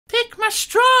Take my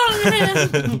strong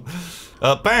hand.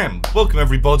 Bam! Welcome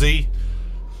everybody.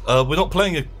 We're not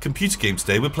playing a computer game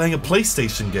today, we're playing a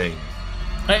PlayStation game.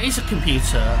 It is a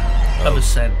computer, of a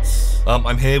sense.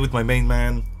 I'm here with my main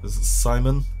man, this is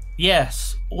Simon.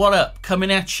 Yes, what up?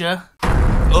 Coming at you.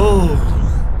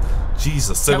 Oh,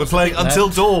 Jesus. So we're playing Until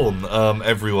left. Dawn,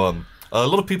 everyone. A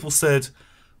lot of people said,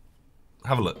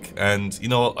 have a look. And you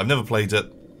know what? I've never played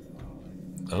it.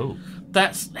 Oh.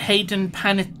 That's Hayden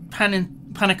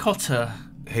Panicotta.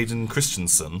 Hayden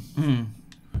Christensen.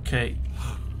 Okay.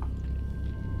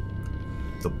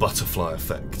 The butterfly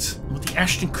effect. Well, the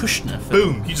Ashton Kutcher film.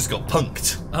 Boom! You just got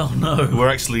punked. Oh no. We're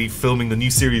actually filming the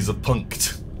new series of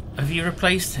Punked. Have you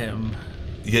replaced him?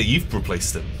 Yeah, you've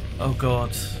replaced him. Oh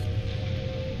god.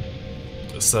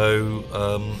 So,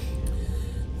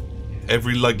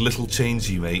 every little change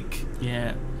you make,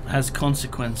 Yeah, has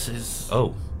consequences.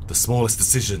 oh, the smallest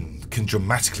decision can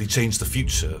dramatically change the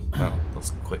future. Wow, that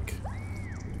was quick.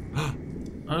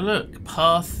 Oh look,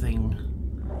 pathing.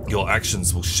 Your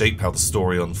actions will shape how the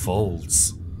story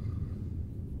unfolds.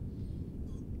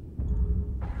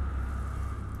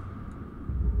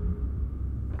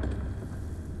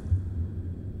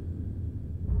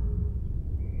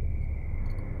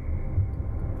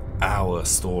 Our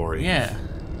story. Yeah.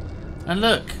 And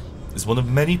look. Is one of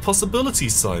many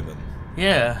possibilities, Simon.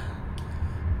 Yeah.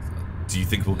 Do you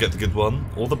think we'll get the good one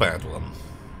or the bad one?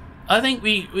 I think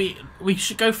we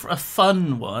should go for a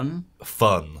fun one.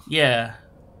 Fun. Yeah.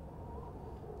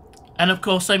 And of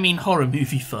course I mean horror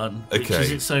movie fun, which Okay.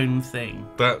 is its own thing.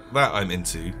 That I'm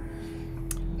into.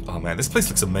 Oh man, this place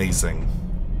looks amazing.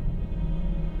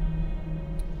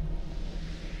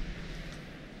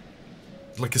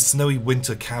 Like a snowy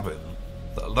winter cabin.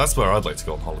 That's where I'd like to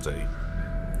go on holiday.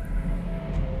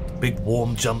 Big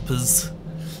warm jumpers.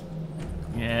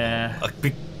 Yeah. A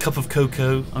big cup of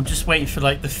cocoa. I'm just waiting for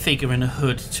like the figure in a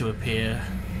hood to appear.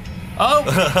 Oh!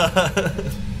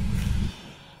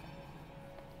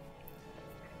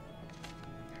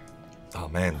 Oh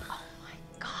man. Oh my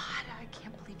god, I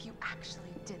can't believe you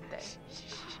actually did this.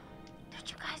 Don't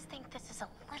you guys think this is a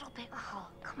little bit Oh,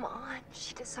 come on.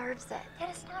 She deserves it. And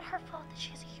it's not her fault that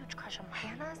she has a huge crush on Mike.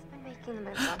 Hannah's been making the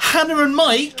moves on Hannah and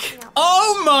Mike?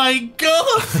 Oh my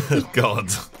god! God.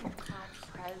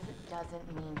 Prez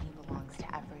doesn't mean he belongs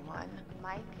to everyone.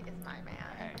 Mike is my man.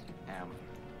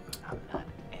 I'm not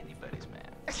anybody's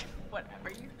man. Whatever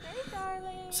you say,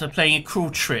 darling. So playing a cruel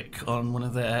trick on one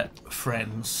of their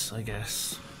friends, I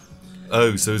guess.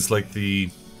 Oh, so it's like the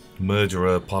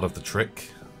murderer part of the trick?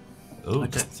 Oh, I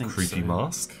don't think creepy so.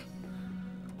 mask.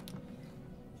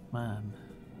 Man.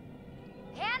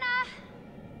 Hannah!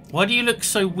 Why do you look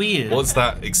so weird? What's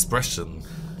that expression?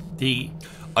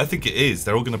 I think it is.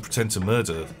 They're all going to pretend to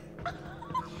murder.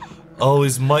 Oh,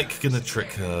 is Mike going to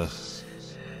trick her?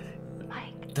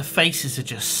 The faces are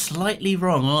just slightly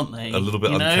wrong, aren't they? A little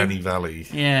bit You know? uncanny valley.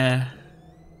 Yeah.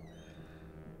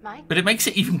 Mike? But it makes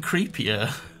it even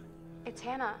creepier. It's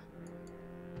Hannah.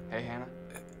 Hey, Hannah.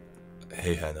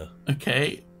 Hey, Hannah.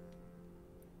 Okay.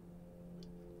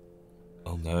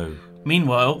 Oh no.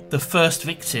 Meanwhile, the first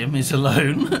victim is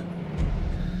alone.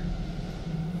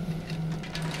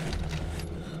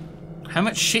 How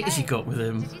much shit has he got with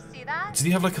him? Did you see that? Did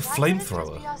he have like a Why can't it just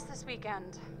flamethrower? be us this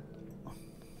weekend?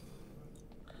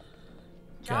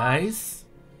 Guys?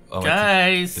 Oh,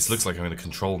 Guys! This looks like I'm in a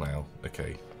control now.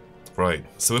 Okay. Right.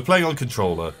 So we're playing on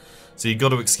controller. So you got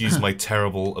to excuse my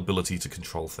terrible ability to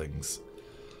control things.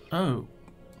 Oh.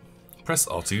 Press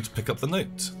R2 to pick up the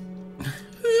note.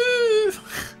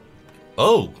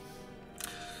 Oh.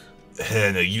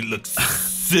 Hannah, you look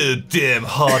so damn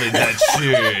hot in that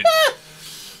shirt.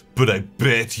 But I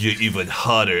bet you're even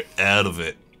hotter out of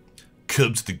it.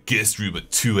 Come to the guest room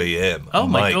at 2 a.m. Oh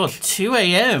my Mike. god, 2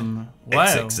 a.m. Wow.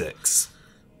 XXX.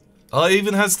 Oh, it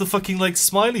even has the fucking, like,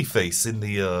 smiley face in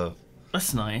the,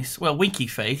 That's nice. Well, winky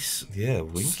face. Yeah,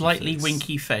 winky Slightly face.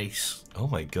 winky face. Oh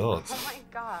my god. Oh my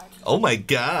god. Oh my What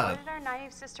god. did our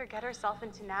naive sister get herself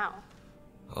into now?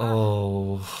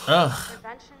 Oh. Ugh.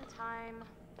 Prevention time.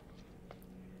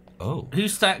 Oh.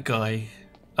 Who's that guy?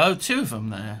 Oh, two of them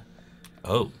there.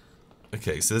 Oh.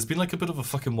 Okay, so there's been, like, a bit of a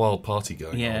fucking wild party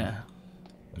going on. Yeah.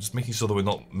 I'm just making sure that we're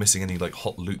not missing any, like,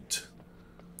 hot loot.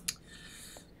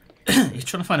 He's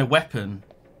trying to find a weapon.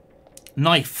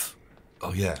 Knife.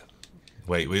 Oh, yeah.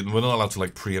 Wait, we're not allowed to,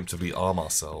 like, preemptively arm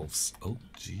ourselves. Oh,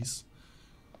 jeez.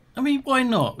 I mean, why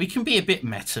not? We can be a bit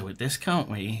meta with this, can't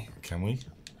we? Can we?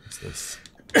 What's this?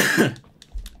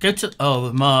 Go to... Oh,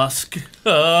 the mask.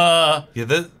 Ah. Yeah,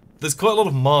 there's quite a lot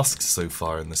of masks so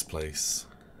far in this place.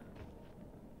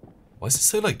 Why is it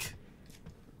so, like,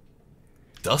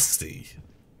 dusty?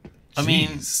 I mean,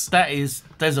 Jeez.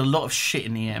 there's a lot of shit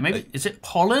in the air. Maybe, is it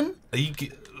pollen?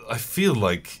 I feel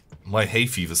like my hay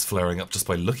fever's flaring up just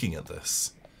by looking at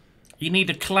this. You need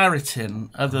a Claritin.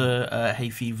 Other hay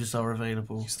fevers are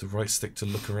available. Use the right stick to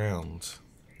look around.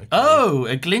 Okay. Oh,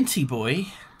 a glinty boy.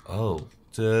 Oh.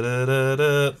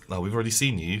 Da-da-da-da. No, we've already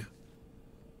seen you.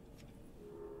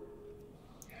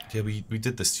 Yeah, we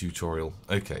did this tutorial.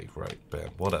 Okay, right, bam,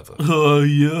 whatever. Oh,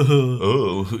 yeah.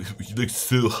 Oh, you look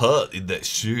so hot in that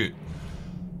shirt.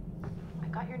 I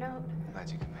got your note. Glad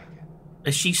you can make it.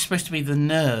 Is she supposed to be the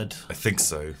nerd? I think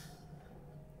so.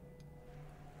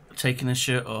 Taking her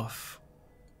shirt off.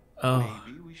 Oh.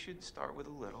 Maybe we should start with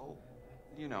a little,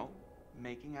 you know,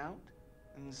 making out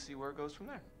and see where it goes from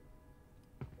there.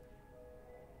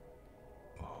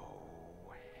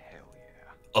 Oh, hell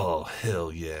yeah. Oh,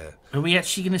 hell yeah. Are we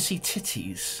actually going to see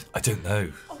titties? I don't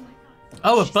know.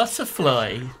 Oh, a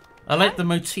butterfly. I like the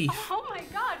motif. Oh my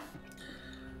god.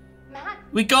 Matt,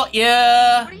 We got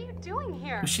ya! what are you doing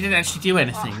here? Well, she didn't actually do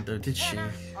anything, though, did she?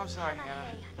 I'm sorry,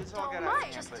 Hannah. This all got Don't out of mind.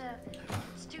 hand, Just but...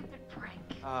 a stupid prank.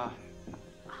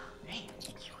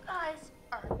 You guys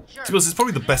are jerks. To be honest, it's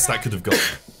probably the best that could have gone.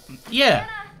 Yeah.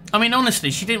 I mean,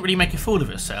 honestly, she didn't really make a fool of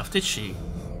herself, did she?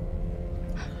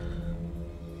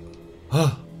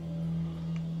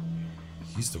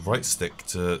 Use the right stick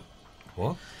to...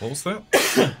 What? What was that?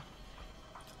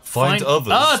 Find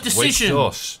others. Ah, Wake decision.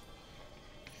 Josh.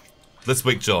 Let's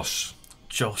wake Josh.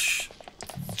 Josh.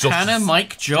 Josh Hannah, is-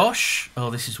 Mike, Josh. Oh,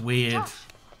 this is weird.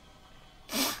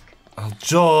 Oh,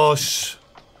 Josh.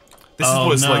 This is Oh,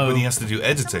 what it's like no. when he has to do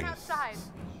editing. Someone outside.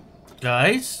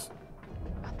 Guys?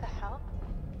 What the hell?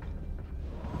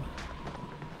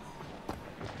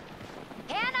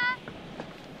 Hannah!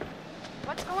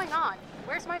 What's going on?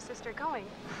 Where's my sister going?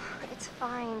 It's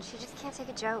fine. She just can't take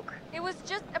a joke. It was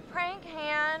just a prank,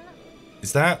 Han.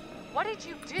 Is that... What did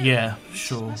you do? Yeah, Just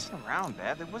sure. messing around,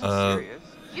 Beth. It wasn't serious.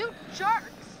 You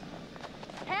jerks!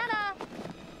 Hannah!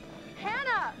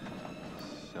 Hannah!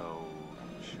 So,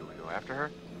 should we go after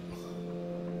her?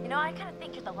 You know, I kind of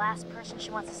think you're the last person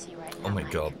she wants to see right now. Oh my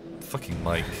Mike. god. Fucking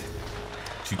Mike.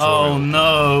 Tutorial. Oh,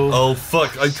 no. Oh,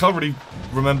 fuck. I can't really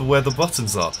remember where the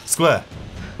buttons are. Square.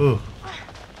 Oh.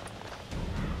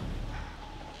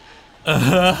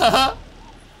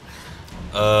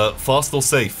 Fast or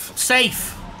safe?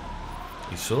 Safe.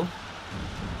 You sure?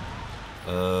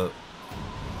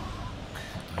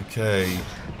 Okay.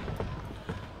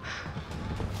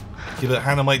 Yeah, but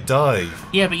Hannah might die.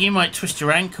 Yeah, but you might twist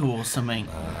your ankle or something.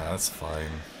 That's fine.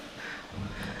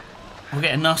 We'll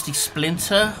get a nasty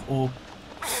splinter or...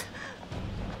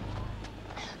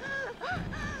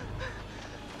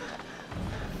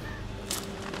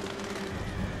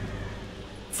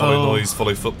 Follow Oh. noise,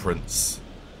 follow footprints.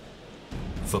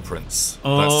 Footprints.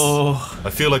 Oh. I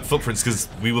feel like footprints because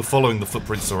we were following the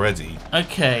footprints already,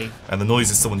 Okay. and the noise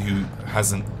is someone who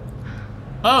hasn't.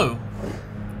 Oh.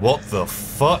 What the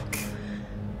fuck?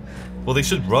 Well, they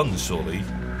should run, surely.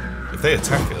 If they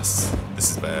attack us, this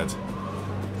is bad.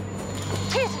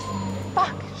 Jesus!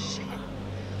 Fuck! Shit!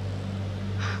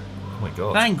 Oh my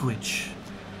god. Language.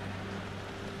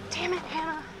 Damn it,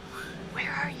 Hannah! Where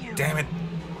are you? Damn it.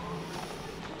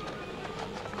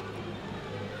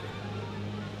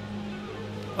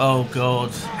 Oh,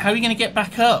 God. How are you going to get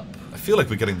back up? I feel like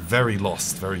we're getting very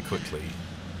lost very quickly.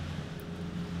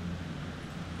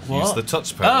 What? Use the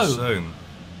touchpad Oh. as shown.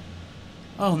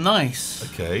 Oh, nice.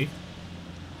 Okay.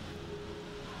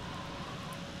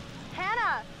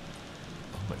 Hannah!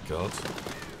 Oh my god.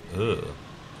 Ugh.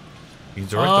 You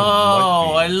direct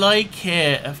Oh, I the light beam. like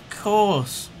it. Of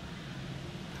course.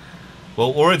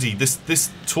 Well, already this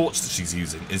torch that she's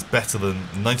using is better than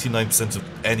 99% of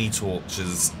any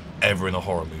torches ever in a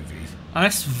horror movie. And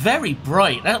it's very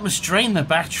bright. That must drain the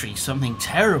battery. Something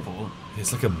terrible.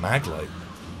 It's like a mag light.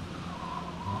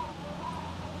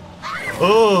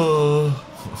 Oh,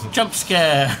 Jump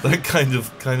scare. that kind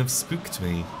of spooked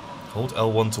me. Hold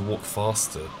L1 to walk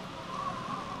faster.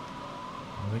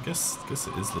 I guess it is a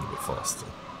little bit faster.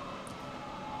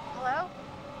 Hello?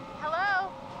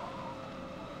 Hello?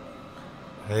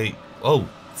 Hey, oh,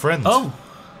 friend. Oh.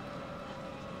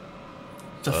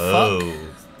 The Oh,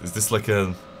 fuck? is this like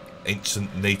an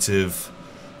ancient native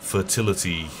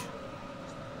fertility?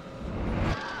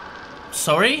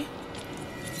 Sorry?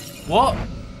 What?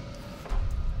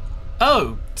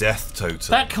 Oh, Death totem.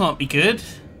 that can't be good.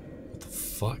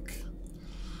 Fuck.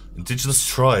 Indigenous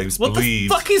tribes What believe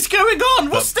the fuck is going on?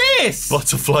 What's this?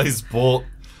 butterflies brought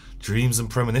dreams and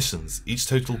premonitions. Each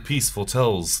total piece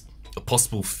foretells a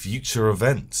possible future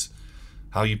event.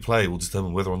 How you play will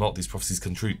determine whether or not these prophecies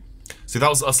come true. So that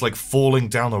was us like falling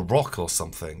down a rock or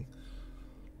something.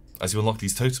 As you unlock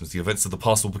these totems, the events of the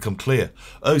past will become clear.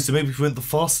 Oh, so maybe if we went the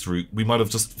fast route, we might have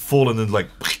just fallen and like...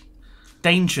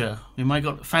 Danger. We might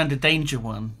have found a danger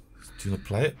one. Do you want to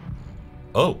play it?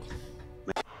 Oh.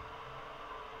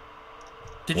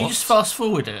 Did What? you just fast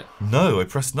forward it? No, I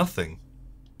pressed nothing.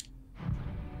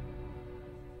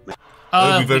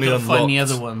 Oh, we've we only gotta find the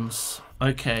unlocked- other ones.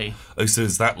 Okay. Oh, so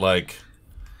is that like...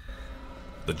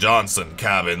 The Johnson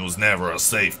cabin was never a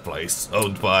safe place,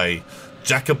 owned by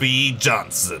Jacoby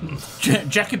Johnson.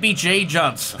 Jacoby J.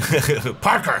 Johnson.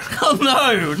 Parker! Oh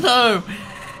no, no.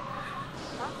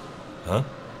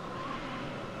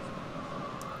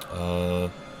 Huh?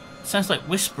 Sounds like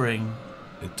whispering.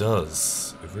 It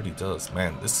does. It really does.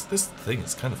 Man, this thing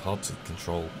is kind of hard to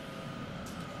control.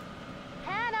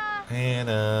 Hannah!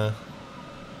 Hannah.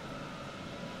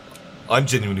 I'm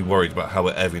genuinely worried about how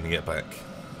we're ever going to get back.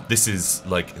 This is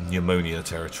like pneumonia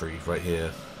territory right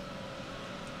here.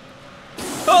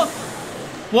 Oh!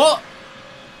 What? What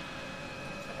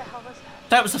the hell was that?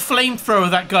 That was a flamethrower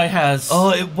that guy has.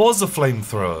 Oh, it was a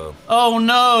flamethrower. Oh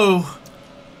no.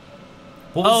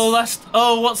 What was,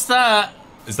 What's that?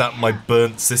 is that my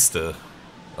burnt sister?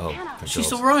 Oh, Hannah. thank She's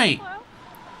God. alright. Hello?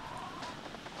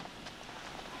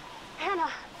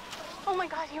 Hannah! Oh my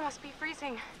god, you must be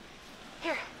freezing.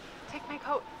 Here, take my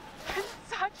coat. I'm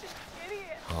such an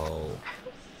idiot. Oh.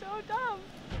 I'm so dumb.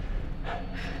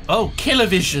 Oh, killer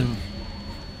vision.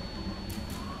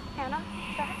 Hannah,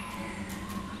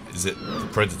 that... Is it the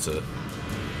Predator?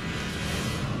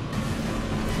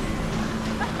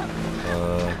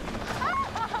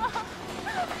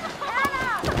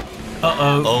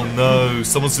 Uh-oh. Oh no,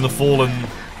 someone's gonna fall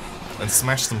and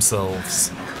smash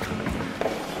themselves.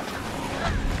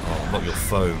 Oh, not your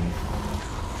phone.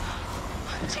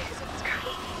 Jesus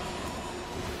Christ.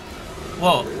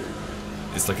 What?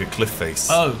 It's like a cliff face.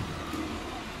 Oh.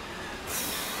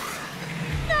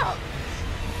 No!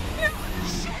 No!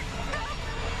 Shit!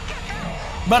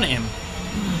 Run at him.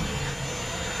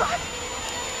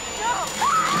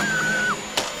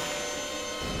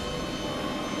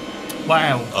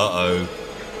 Wow. Uh-oh.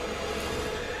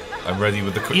 I'm ready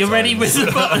with the quick You're ready times. with the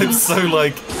I'm buttons? so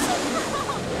like...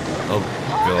 Oh,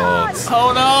 God.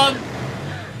 Hold on.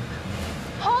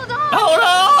 Hold on! Hold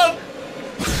on.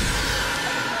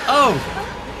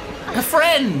 Oh. A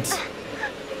friend.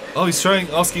 Oh, he's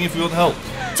asking if we want help.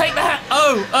 Take the hat.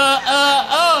 Oh.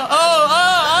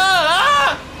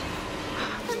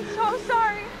 I'm so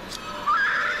sorry.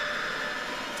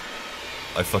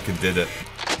 I fucking did it.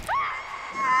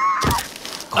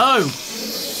 Oh.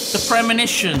 The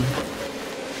premonition.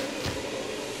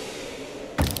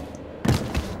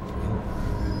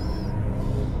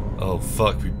 Oh,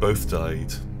 fuck, we both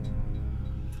died.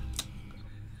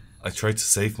 I tried to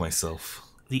save myself.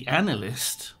 The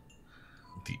analyst.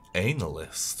 The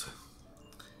analyst.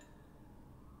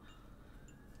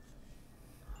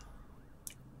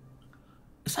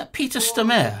 Is that Peter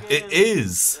Stormare? It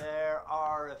is! There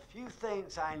are a few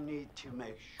things I need to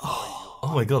make sure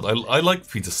Oh my god, I like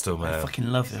Peter I Stormare. fucking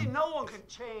love you see. him. No one can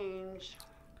change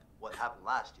what happened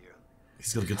last year.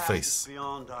 He's got a good Past is face.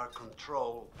 beyond our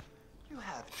control. You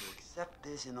have to accept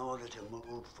this in order to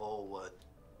move forward.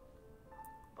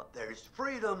 But there is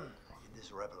freedom in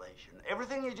this revelation.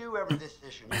 Everything you do, every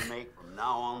decision you make from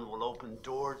now on will open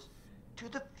doors to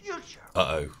the future.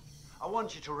 Uh-oh. I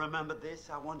want you to remember this.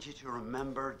 I want you to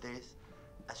remember this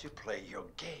as you play your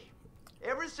game.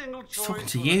 Every single choice talking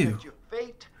to will you. affect your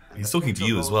fate and He's the talking to fate of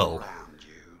you as those well. around you.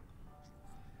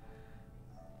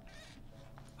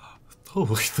 Oh,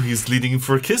 I thought he was leading him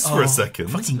for a kiss for Oh, a second.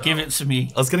 Fucking give it to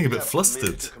me. I was getting a You bit have committed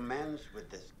flustered. to commence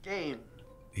with this game.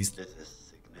 He's... This is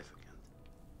significant,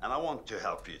 and I want to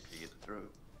help you see it through.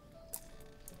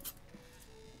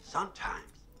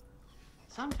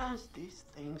 Sometimes these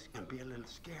things can be a little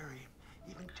scary,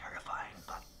 even terrifying,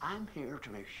 but I'm here to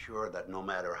make sure that no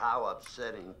matter how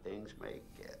upsetting things may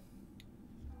get,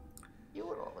 you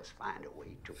will always find a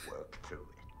way to work through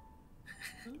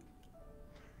it.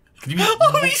 Could you be,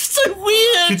 Oh, he's so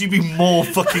weird. could you be more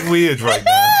fucking weird right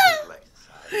now? Simple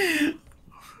exercise.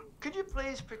 Could you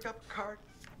please pick up a card?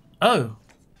 Oh.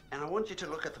 And I want you to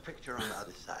look at the picture on the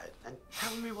other side and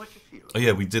tell me what you feel. Oh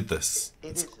yeah, we did this.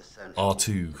 It is essential R2.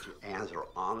 to answer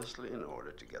honestly in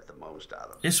order to get the most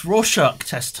out of it. It's Rorschach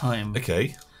test time.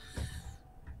 Okay.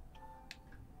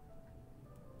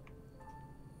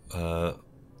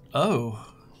 Oh.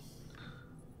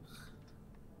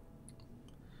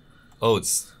 Oh,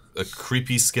 it's a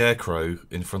creepy scarecrow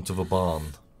in front of a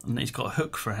barn. And he's got a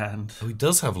hook for a hand. Oh, he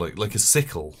does have like a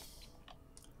sickle.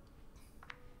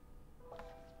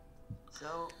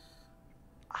 So,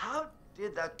 how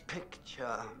did that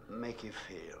picture make you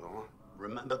feel?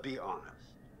 Remember, be honest.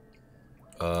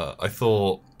 I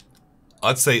thought...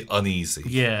 I'd say uneasy.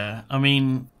 Yeah, I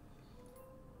mean,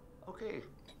 Okay,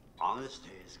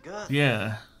 honesty is good.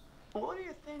 yeah. What do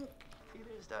you think it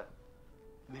is that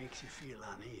makes you feel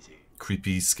uneasy?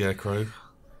 Creepy scarecrow.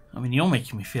 I mean, you're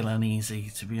making me feel uneasy,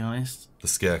 to be honest. The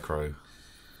scarecrow.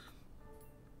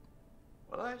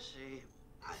 Well, I see.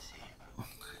 I see.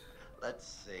 Let's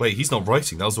see. Wait, he's not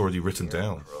writing. That was already written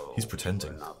down. Scarecrow, He's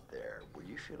pretending. we're not there. Will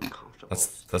you feel comfortable?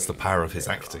 That's the staying power of his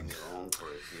there acting. on your own for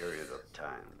a period of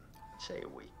time, say a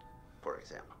week, for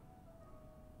example.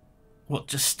 What,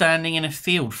 just standing in a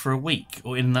field for a week?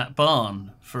 Or in that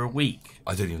barn for a week?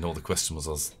 I don't even know what the question was.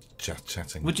 I was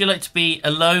chatting. Would you like to be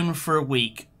alone for a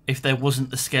week if there wasn't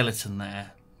the skeleton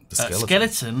there? The skeleton?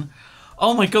 Skeleton?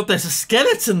 Oh my god, there's a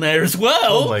skeleton there as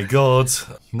well! Oh my god.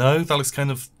 No, that looks kind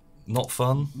of not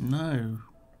fun. No.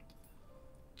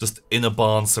 Just in a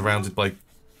barn surrounded by Why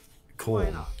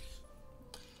corn. not?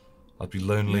 I'd be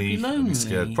lonely. You'd be I'd be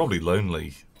scared. lonely. Probably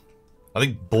lonely. I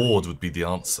think bored would be the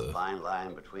answer. Fine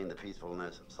line between the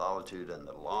peacefulness of solitude and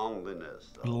the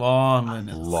loneliness of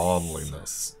Loneliness.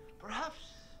 Loneliness. Perhaps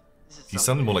this is You something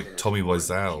sounded more we like can Tommy explore in the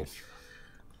Wiseau. future.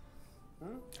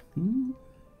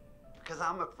 Because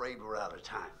I'm afraid we're out of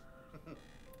time.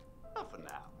 Not for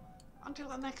now. Until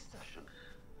the next session.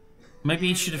 Maybe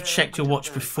you should have checked your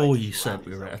watch before you said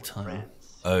we were out of time.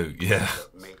 Friends. Oh, yeah.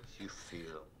 That makes you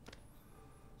feel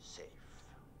safe.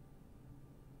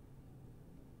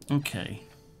 Okay.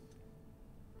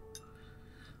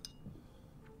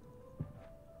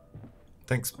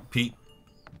 Thanks, Pete.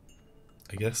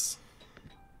 I guess.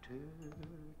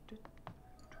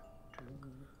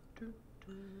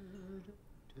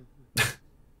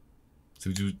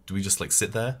 So do we just like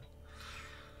sit there?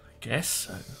 I guess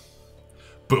so.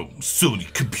 Boom,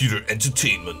 Sony Computer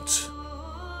Entertainment.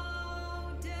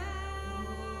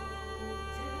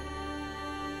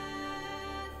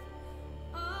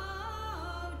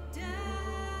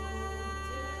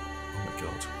 Oh my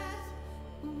god.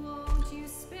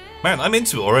 Man, I'm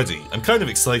into it already. I'm kind of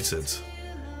excited.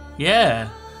 Yeah.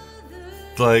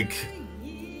 Like,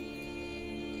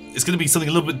 it's going to be something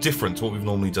a little bit different to what we've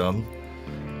normally done.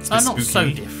 It's a bit Not so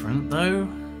spooky. different, though.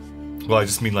 Well, I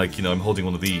just mean like, you know, I'm holding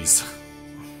one of these.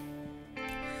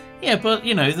 Yeah, but,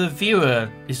 you know, the viewer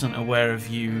isn't aware of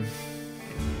you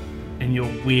and your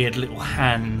weird little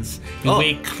hands. Your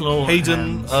weird claw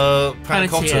Hayden, hands.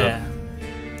 Panacotta.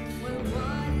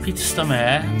 Peter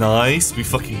Stumare. Nice, we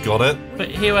fucking got it.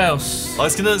 But who else? Oh,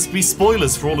 it's gonna be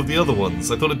spoilers for all of the other ones.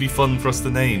 I thought it'd be fun for us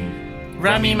to name.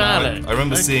 Rami Malek. I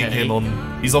remember seeing Okay. him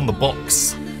on... He's on the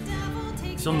box.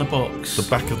 He's on the box. The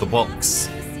back of the box.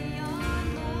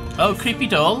 Oh, creepy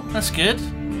doll. That's good.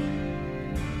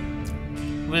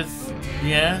 With...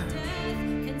 yeah.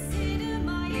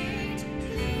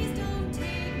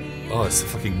 Oh, it's a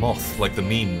fucking moth, like the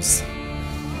memes.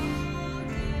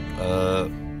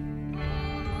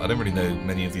 I don't really know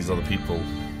many of these other people.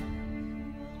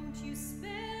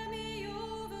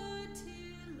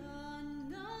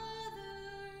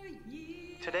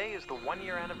 Today is the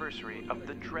one-year anniversary of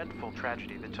the dreadful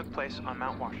tragedy that took place on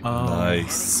Mount Washington. Oh.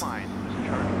 Nice. Annie Klein was in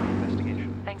charge of the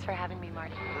investigation. Thanks for having me,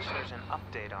 Marty. Listeners, an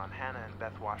update on Hannah and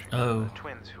Beth Washington, Oh. the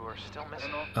twins who are still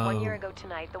missing. 1 year ago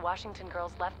tonight, the Washington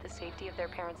girls left the safety of their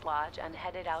parents' lodge and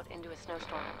headed out into a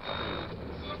snowstorm.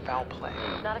 Foul play.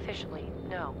 Not officially,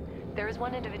 no. There is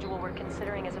one individual we're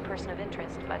considering as a person of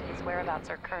interest, but his whereabouts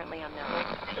are currently unknown.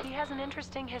 He has an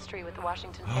interesting history with the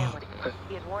Washington family.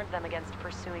 He had warned them against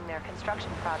pursuing their construction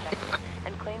project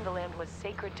and claimed the land was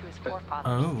sacred to his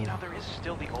forefathers. Oh. You know, there is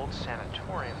still the old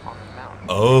sanatorium on the mountain.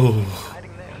 Oh.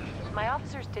 Hiding there. My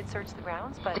officers did search the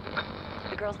grounds, but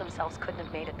the girls themselves couldn't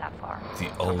have made it that far. The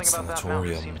old Something about that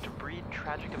mountain sanatorium. seems to breed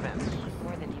tragic events.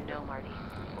 More than you know, Marty.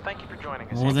 Well, thank you for joining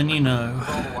us. More than you know. With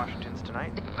all the Washingtons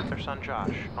tonight, with their son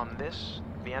Josh, on this,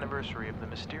 the anniversary of the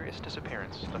mysterious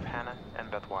disappearance of Hannah and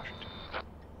Beth Washington.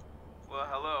 Well,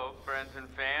 hello, friends and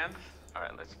fans. All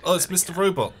right, let's do Oh, it's that Mr. again.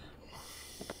 Robot.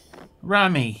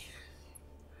 Rami.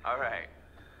 All right.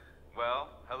 Well,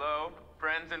 hello,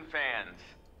 friends and fans.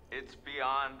 It's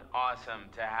beyond awesome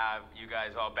to have you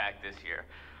guys all back this year.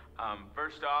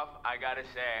 First off, I gotta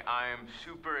say, I am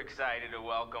super excited to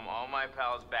welcome all my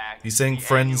pals back. He's saying to the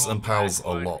friends annual and pals a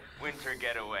Blackwood lot. Winter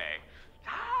getaway.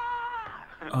 Ah!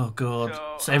 Oh god.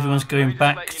 So, So everyone's let me going just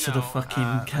back let you to the know, fucking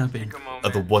let's cabin. take a moment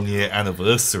At the 1 year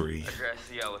anniversary. address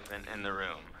the elephant in the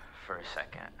room for a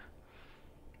second.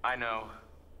 I know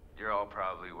you're all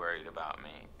probably worried about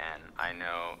me, and I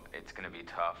know it's gonna be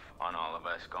tough on all of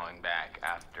us going back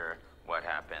after what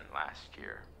happened last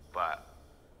year, but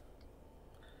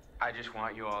I just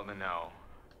want you all to know,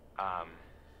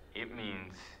 it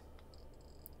means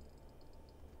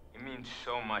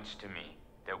so much to me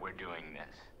that we're doing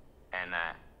this. And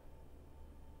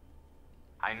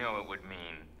I know it would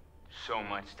mean so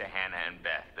much to Hannah and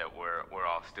Beth that we're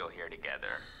all still here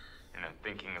together. And I'm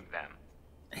thinking of them.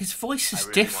 His voice is I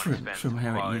really different want to from spend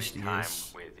how it quality usually time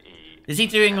is. with E Is he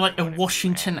doing and like a everyone at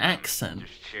Washington and accent?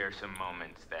 Just share some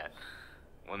moments that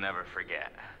we'll never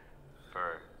forget.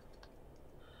 For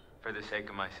the sake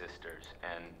of my sisters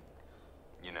and,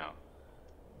 you know.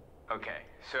 Okay,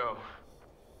 so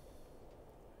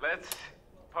let's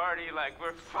party like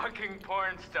we're fucking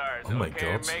porn stars, Oh my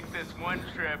okay? God. Make this one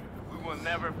trip we will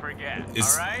never forget,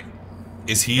 Is- alright?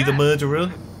 Is he the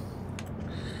murderer?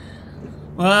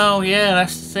 Well, yeah,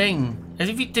 that's the thing.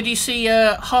 Did you see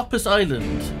Harper's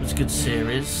Island? It was a good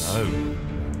series.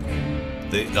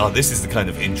 No. This is the kind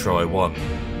of intro I want.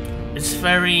 It's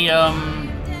very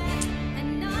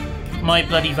My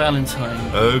Bloody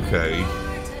Valentine. Okay.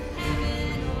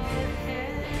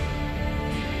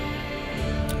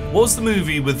 What was the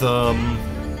movie with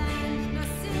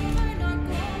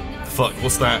fuck,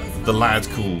 what's that? The lad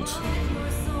called?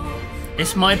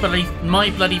 It's My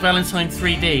Bloody Valentine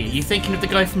 3D. You thinking of the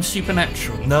guy from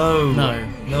Supernatural? No. No.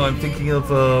 No, I'm thinking of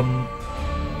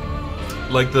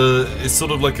it's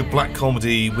sort of like a black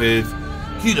comedy with,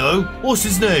 you know, what's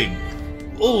his name?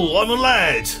 Oh, I'm a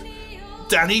lad.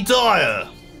 Danny Dyer.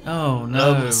 Oh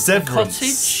no. The Severance.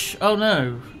 Cottage? Oh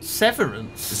no.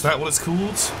 Severance. Is that what it's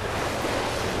called?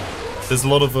 There's a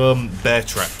lot of bear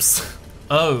traps.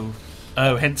 Oh,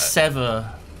 hence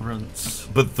Severance.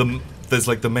 But there's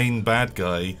like the main bad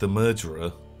guy, the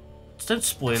murderer. Don't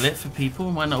spoil it for people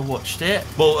who might not have watched it.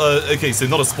 Well, okay, so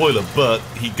not a spoiler, but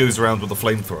he goes around with a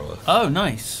flamethrower. Oh,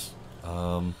 nice.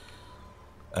 And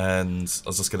I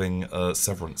was just getting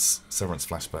Severance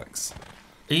flashbacks.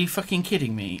 Are you fucking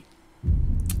kidding me?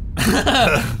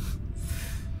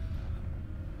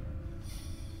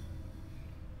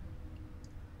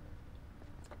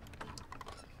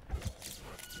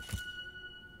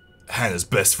 Hannah's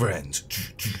best friend.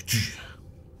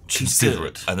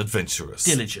 Considerate and adventurous.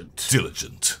 Diligent.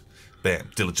 Diligent.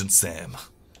 Bam. Diligent Sam.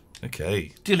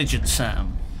 Okay. Diligent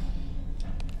Sam.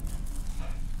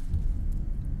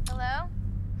 Hello?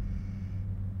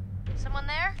 Someone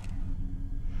there?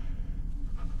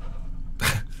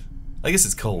 I guess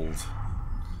it's cold.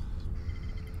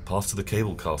 Path to the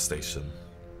cable car station.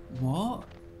 What?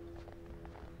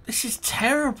 This is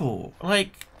terrible.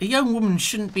 Like, a young woman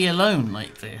shouldn't be alone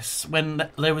like this when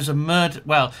there was a murder.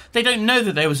 Well, they don't know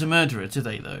that there was a murderer, do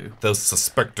they, though? There's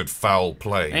suspected foul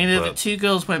play. They know but that two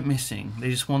girls went missing. They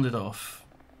just wandered off.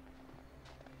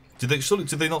 Did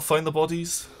they not find the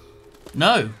bodies?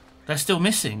 No, they're still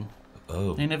missing.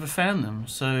 Oh. They never found them,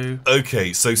 so...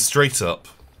 Okay, so straight up.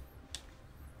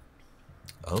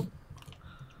 Oh.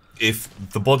 If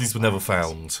the bodies were never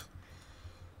found,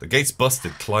 the gate's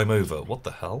busted, climb over. What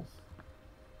the hell?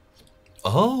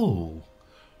 Oh.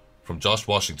 From Josh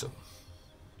Washington.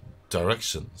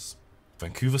 Directions.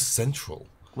 Vancouver Central.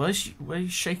 Why are you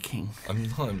shaking? I'm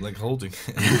not, I'm like holding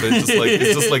it.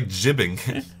 It's just like jibbing.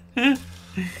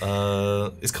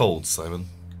 It's cold, Simon.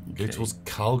 Okay. Go towards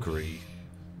Calgary.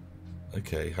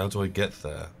 Okay, how do I get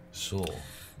there? Sure.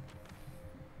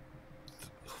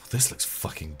 This looks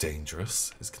fucking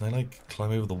dangerous. Can I like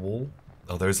climb over the wall?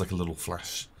 Oh, there is like a little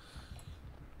flash.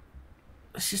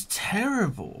 This is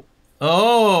terrible.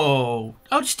 Oh,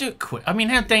 I'll just do it quick. I mean,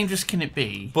 how dangerous can it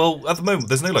be? Well, at the moment,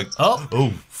 there's no like...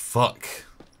 Oh, fuck.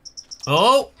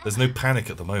 Oh! There's no panic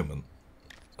at the moment.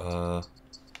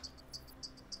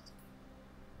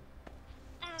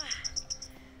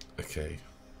 Okay.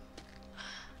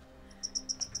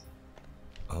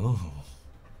 Oh.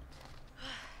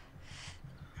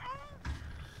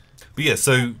 But yeah,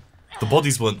 so the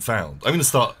bodies weren't found. I'm going to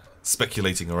start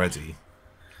speculating already.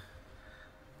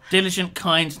 Diligent,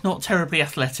 kind, not terribly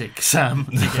athletic, Sam,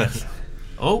 I guess.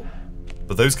 Oh.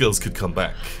 But those girls could come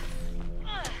back.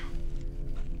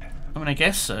 I mean, I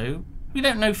guess so. We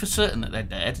don't know for certain that they're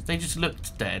dead. They just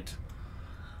looked dead.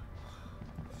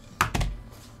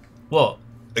 What?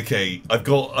 Okay, I've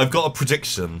got a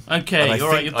prediction. Okay,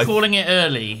 alright, you're calling it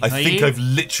early. I think I've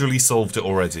literally solved it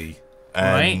already.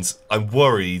 And I'm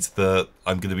worried that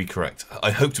I'm going to be correct.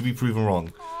 I hope to be proven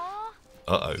wrong.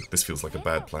 Uh-oh, this feels like a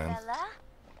bad plan.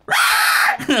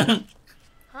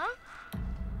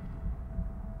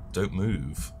 Don't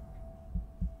move.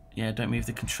 Yeah, don't move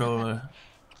the controller.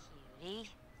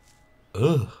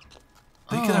 Ugh.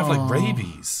 They could have, like,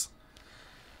 rabies.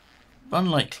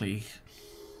 Unlikely.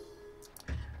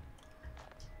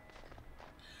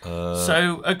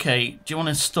 So, okay, do you want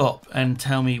to stop and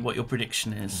tell me what your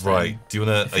prediction is? Then? Right. Do you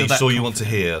want to... Are you sure you want to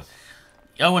hear?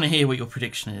 I want to hear what your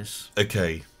prediction is.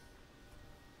 Okay.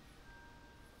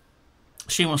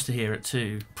 She wants to hear it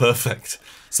too. Perfect.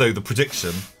 So the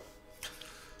prediction.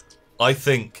 I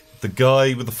think the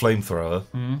guy with the flamethrower,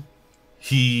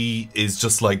 he is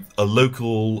just like a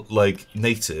local, like,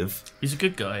 native. He's a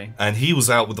good guy. And he was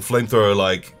out with the flamethrower,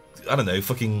 like, I don't know,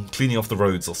 fucking cleaning off the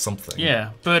roads or something.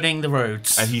 Yeah, burning the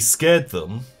roads. And he scared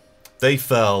them. They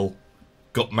fell,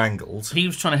 got mangled. He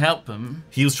was trying to help them.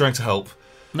 He was trying to help.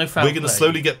 No foul We're going to play.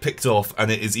 slowly get picked off, and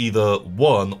it is either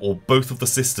one or both of the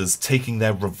sisters taking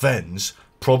their revenge,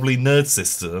 probably Nerd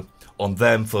Sister, on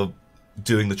them for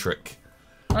doing the trick.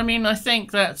 I mean, I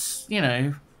think that's, you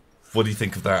know... What do you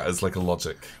think of that as, like, a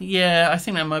logic? Yeah, I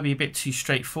think that might be a bit too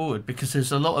straightforward, because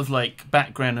there's a lot of, like,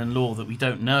 background and lore that we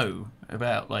don't know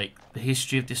about, like, the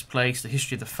history of this place, the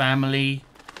history of the family.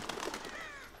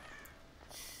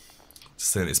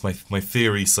 Just saying, it's my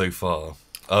theory so far.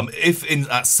 If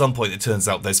at some point it turns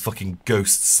out there's fucking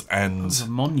ghosts and... A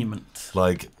monument.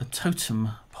 Like... A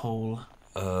totem pole.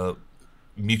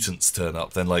 Mutants turn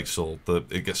up, then, like, sure,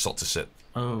 it gets shot to shit.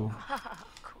 Oh.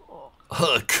 Cool.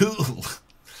 Cool.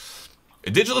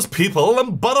 Indigenous people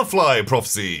and butterfly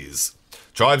prophecies.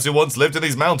 Tribes who once lived in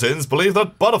these mountains believe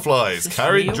that butterflies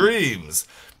carry real? dreams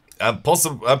and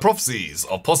prophecies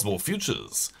of possible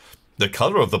futures. The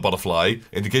color of the butterfly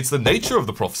indicates the nature of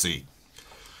the prophecy.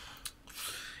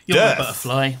 You're Death. a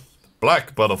butterfly.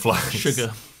 Black butterflies.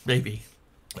 Sugar, baby.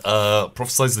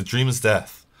 Prophesies the dreamer's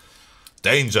death.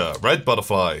 Danger. Red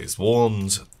butterflies.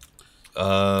 Warned.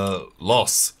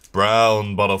 Loss.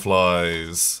 Brown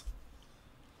butterflies.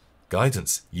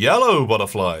 Guidance. Yellow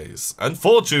butterflies. And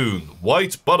fortune.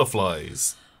 White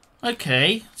butterflies.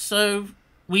 Okay, so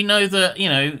we know that, you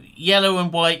know, yellow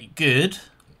and white, good.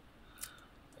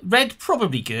 Red,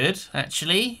 probably good,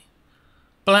 actually.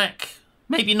 Black,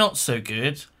 maybe not so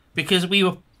good, because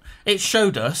it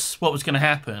showed us what was going to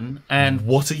happen, and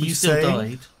what are we you still saying?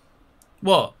 died.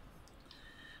 What?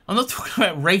 I'm not talking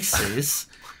about races.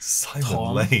 Simon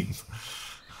Tom. Lane.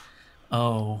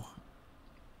 Oh.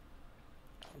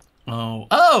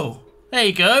 There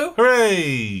you go.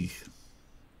 Hooray!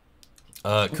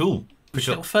 Cool. Which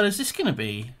little fella's this going to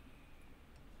be?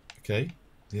 Okay.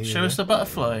 Yeah, Show us the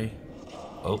butterfly.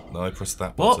 Oh, no, I pressed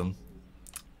that What? button.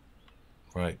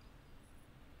 Right.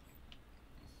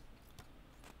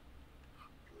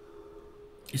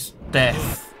 It's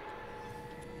death.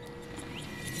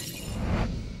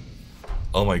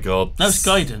 Oh my god. No, it's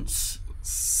guidance.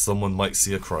 Someone might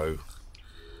see a crow.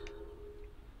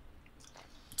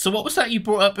 So what was that you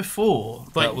brought up before?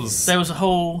 Like, was- there was a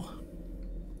whole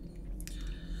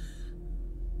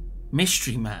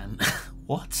mystery man.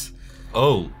 What?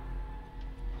 Oh.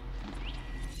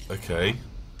 Okay.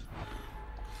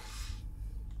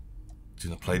 Do you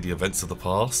want to play the events of the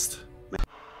past?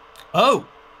 Oh.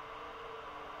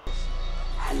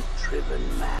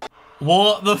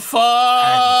 What the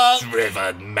fuck?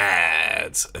 Driven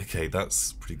mad. Okay,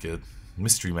 that's pretty good.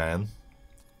 Mystery Man.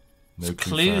 No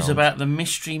Clues found. about the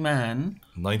mystery man.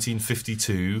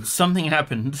 1952. Something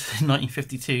happened in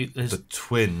 1952. There's... The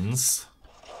twins.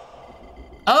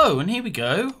 Oh, and here we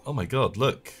go. Oh my god,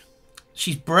 look.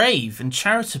 She's brave and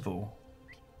charitable.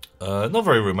 Not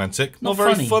very romantic. Not,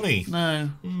 Not very funny. No.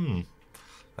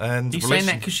 And Are you saying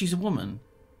that because she's a woman?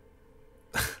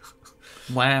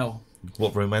 Wow.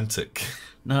 What romantic?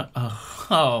 No.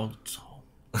 Oh,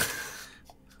 Tom.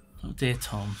 Oh, dear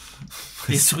Tom.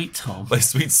 Dear sweet Tom. My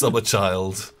sweet summer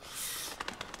child.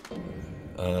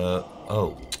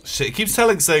 Oh. Shit, it keeps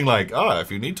saying like,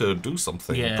 if you need to do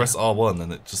something, Yeah. press R1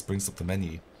 and it just brings up the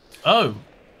menu. Oh.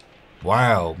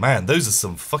 Wow, man, those are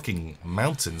some fucking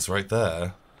mountains right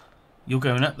there. You're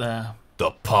going up there. The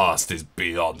past is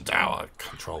beyond our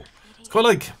control. It's quite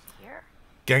like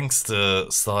gangster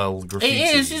style graffiti.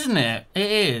 It is, isn't it?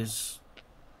 It is.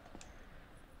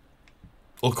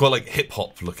 Or quite like hip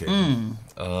hop looking.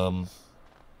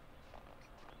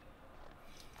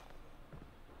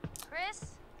 Chris?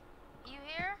 You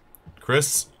here?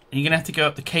 Chris? You're going to have to go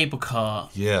up the cable car.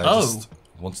 Yeah, I Oh. just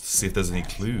wanted to see if there's any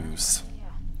clues.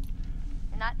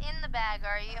 You're not in the bag,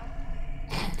 are you?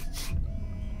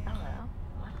 Hello.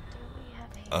 What do we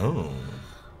have here? Oh.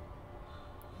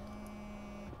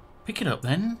 Pick it up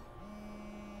then.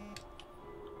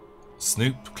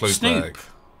 Snoop, clothes Snoop. bag.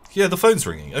 Yeah, the phone's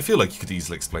ringing. I feel like you could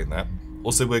easily explain that.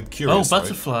 Also, we're Oh, curious, right?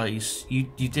 butterflies. You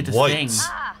did a White. thing.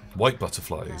 White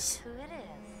butterflies. Who it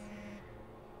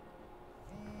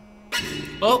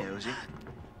is? Oh.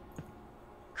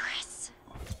 Chris.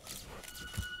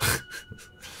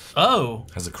 Oh.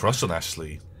 Has a crush on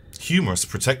Ashley. Humorous,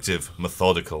 protective,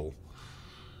 methodical.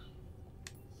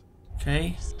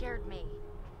 Okay. Scared me.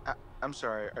 I'm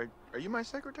sorry, are you my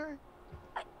secretary?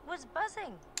 I was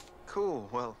buzzing. Cool,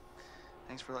 well,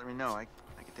 thanks for letting me know. I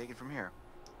can take it from here.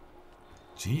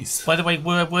 Jeez. By the way,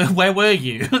 where were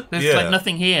you? There's Yeah. like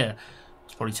nothing here.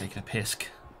 It's probably taking a piss.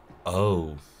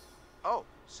 Oh. Oh,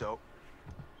 so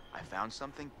I found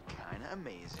something kind of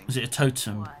amazing. Was it a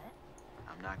totem?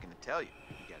 I'm not gonna tell you.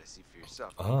 You gotta see for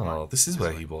yourself. Oh, this is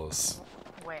where he was.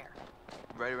 Where?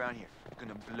 Right around here.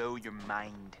 Gonna blow your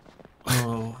mind.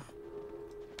 Oh.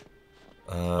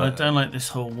 I don't like this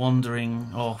whole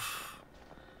wandering off.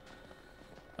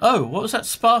 Oh, what was that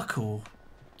sparkle?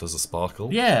 Does a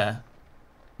sparkle? Yeah.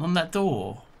 On that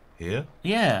door. Here?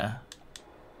 Yeah.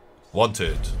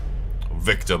 Wanted.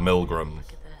 Victor Milgram.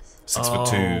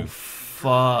 6'2".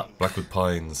 Fuck. Blackwood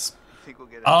Pines.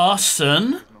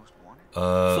 Arson.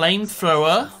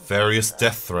 Flamethrower. Various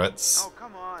death threats.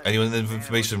 Anyone with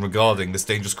information regarding this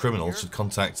dangerous criminal should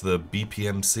contact the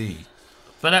BPMC.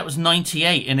 But that was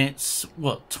 98 and it's,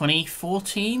 what,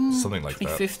 2014? Something like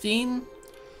that. 2015?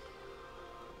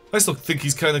 I still think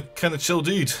he's kind of chill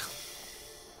dude.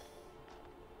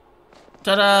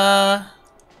 Ta-da!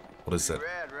 What is it?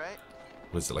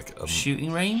 What is it, like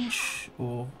shooting range?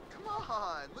 Or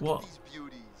what?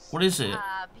 What is it?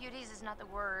 Beauties is not the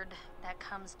word that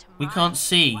comes to We mind. can't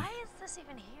see. Why is this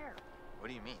even here? What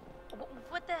do you mean?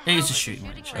 What the It hell is a shooting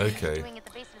range. Okay. doing at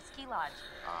the base of a ski lodge?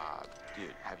 Dude,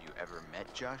 have you ever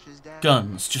met Josh's dad?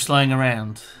 Guns just lying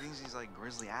around. He thinks he's like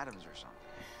Grizzly Adams or something.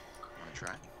 Wanna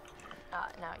try?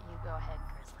 No, you go ahead,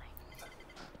 Grizzly.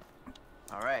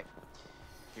 Alright.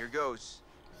 Here goes.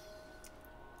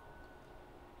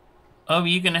 Oh,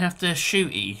 you're gonna have to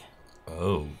shooty.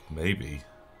 Oh, maybe.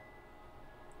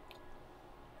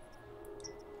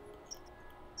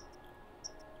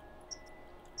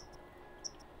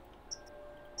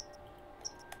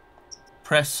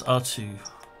 Press R2.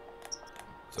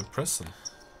 So press them.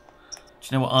 Do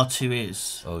you know what R2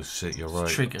 is? Oh shit, you're It's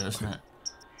right. a trigger, isn't it?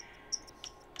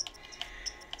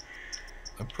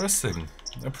 I'm pressing.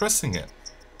 I'm pressing it.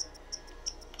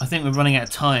 I think we're running out of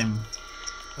time.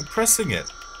 I'm pressing it.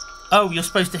 Oh, you're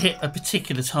supposed to hit a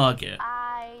particular target.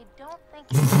 I don't think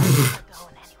it's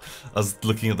going anywhere. I was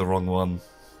looking at the wrong one.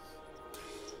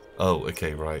 Oh,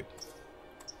 okay, right.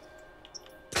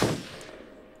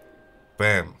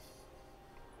 Bam.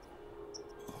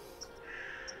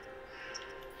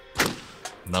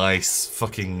 Nice.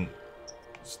 Fucking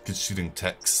good shooting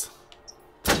Tex.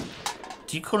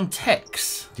 Do you call them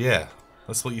techs? Yeah,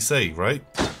 that's what you say, right?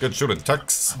 Good shooting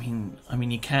Tex. I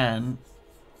mean, you can.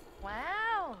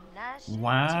 Wow, nice.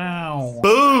 Wow.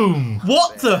 Boom!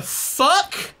 What the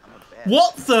fuck?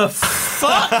 What the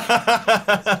fuck?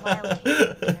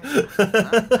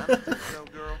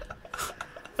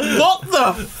 What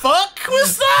the fuck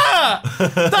was that?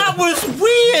 That was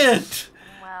weird.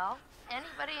 Well,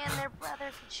 anybody and their brother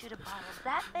could shoot a bottle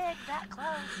that big, that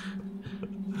close.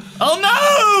 Oh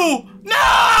no!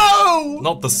 No!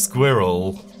 Not the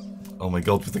squirrel. Oh my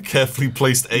god, with the carefully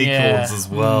placed acorns Yeah. as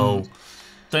well.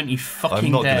 Don't you fucking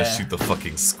I'm not dare. gonna shoot the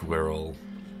fucking squirrel.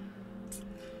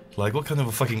 Like, what kind of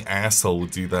a fucking asshole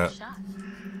would do that?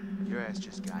 Your ass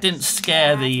just got Didn't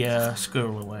scare the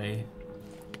squirrel away.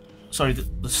 Sorry,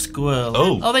 the squirrel.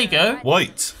 Oh. There you go.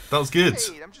 White. That was good.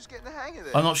 I'm just getting the hang of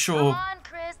this. I'm not sure. Come on,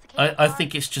 Chris. I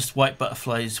think it's just white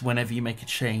butterflies whenever you make a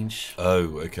change.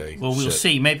 Oh, okay. Well, we'll Shit.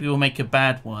 see. Maybe we'll make a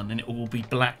bad one and it will be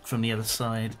black from the other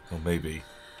side. Or maybe.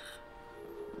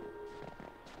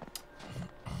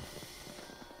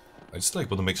 I just like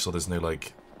want to make sure there's no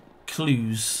like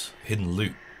clues, hidden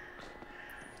loot.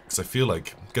 Because I feel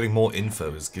like getting more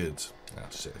info is good. Ah,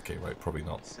 shit. Okay, right. Probably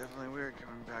not. It's definitely weird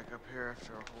coming back up here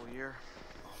after a whole year.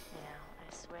 Yeah,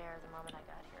 I swear the moment I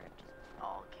got here, it just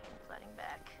all came flooding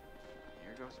back.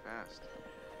 Here goes fast.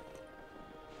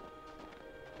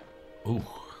 Ooh.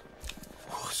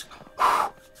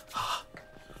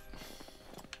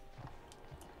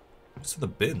 What's in the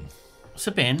bin? What's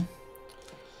a bin?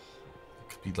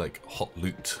 Could be like hot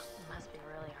loot. It must be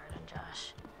really hard on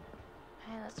Josh.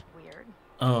 Hey, that's weird.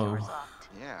 Oh. Door's locked.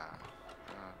 Yeah.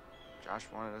 Josh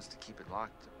wanted us to keep it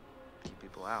locked to keep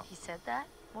people out. He said that?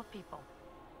 What people?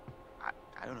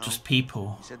 I don't know. Just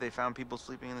people. He said they found people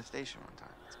sleeping in the station one time.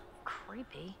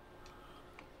 Creepy.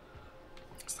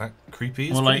 Is that creepy?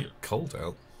 It's Well, pretty like- cold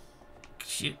out.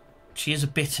 She is a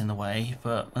bit in the way,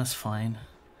 but that's fine.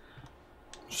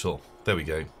 Sure. There we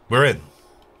go. We're in.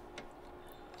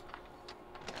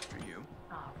 After you.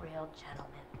 Oh, real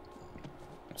gentleman.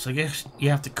 So I guess you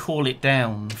have to call it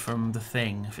down from the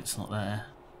thing if it's not there.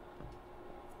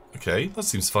 Okay, that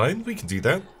seems fine. We can do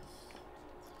that.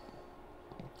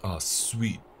 Ah,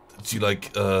 sweet. Do you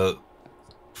like,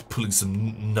 pulling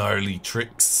some gnarly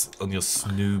tricks on your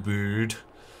snowbird?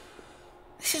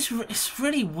 It's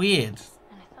really weird.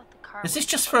 And I thought the car Is this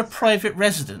was just for a private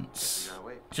residence? You gotta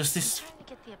wait. Just this? trying to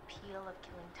get the appeal of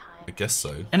killing time I guess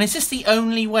so. And is this the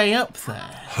only way up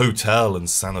there? Hotel and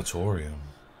sanatorium.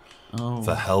 Oh.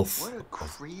 For health What a of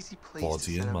crazy place body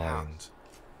to set and up house. mind.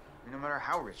 I mean, no matter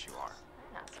how rich you are.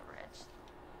 They're not so rich.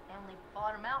 They only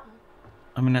bought a mountain.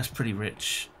 I mean, that's pretty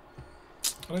rich.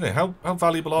 I don't know, how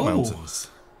valuable are Ooh. mountains?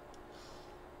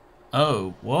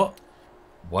 Oh, what?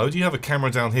 Why would you have a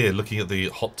camera down here looking at the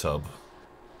hot tub?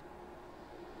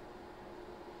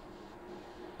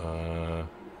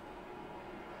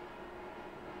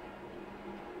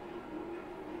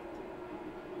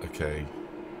 Okay.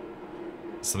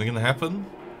 Is something gonna happen?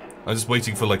 I'm just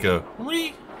waiting for like a...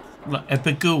 Like a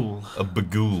bagool. A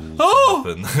bagool Oh!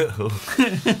 to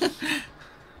happen.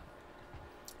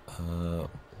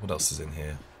 What else is in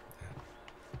here?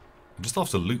 I'm just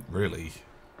after loot, really.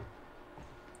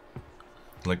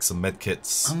 Like some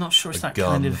medkits. I'm not sure it's a that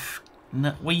gun. kind of...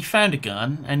 No, well, you found a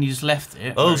gun and you just left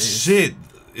it. Oh where it is. shit!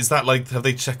 Is that like, have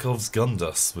they Chekhov's gunned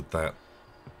us with that?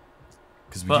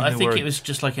 But I think it was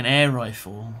just like an air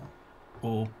rifle.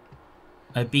 Or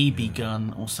a BB Hmm.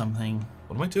 gun or something.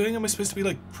 What am I doing? Am I supposed to be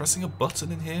like pressing a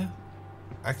button in here?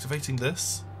 Activating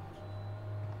this?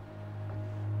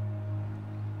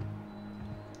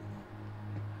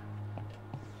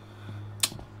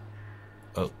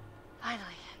 Oh. Finally,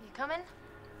 you coming?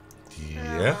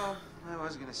 Yeah. Well, I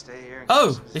was gonna stay here.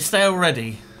 Oh, it's there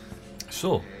already.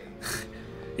 Sure.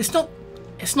 It's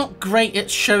not great at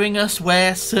showing us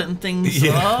where certain things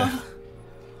Yeah. are.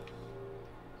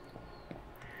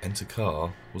 Enter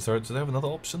car. Do they have another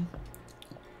option?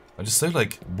 I'm just so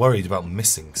like worried about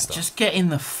missing stuff. Just get in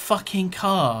the fucking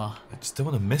car. I just don't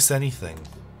want to miss anything.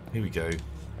 Here we go.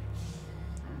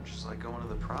 Just like going to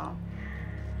the prom.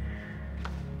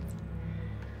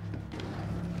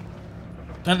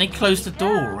 Don't they close the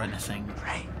door or anything?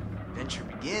 Right. Adventure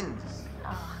begins.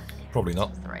 Probably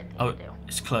not. The right thing Oh, to do.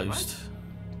 it's closed.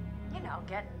 You know,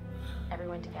 getting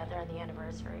everyone together on the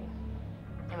anniversary.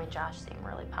 I mean, Josh seemed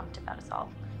really pumped about us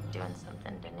all doing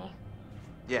something, didn't he?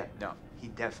 Yeah, no, he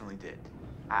definitely did.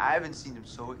 I haven't seen him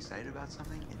so excited about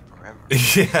something in forever.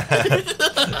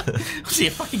 Yeah. Was he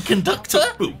a fucking conductor?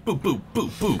 Boo, boo, boo, boo,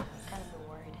 boo. Kind of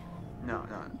worried. No,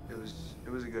 it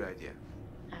was a good idea.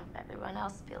 I hope everyone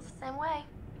else feels the same way.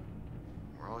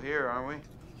 We're all here, aren't we?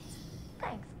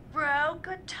 Thanks, bro.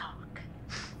 Good talk.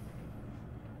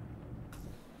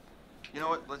 You know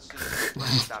what? Let's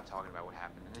stop talking about what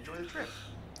happened and enjoy the trip.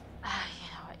 You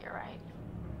know what? You're right.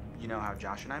 You know how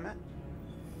Josh and I met?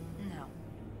 No.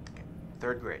 Okay.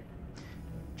 3rd grade.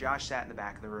 Josh sat in the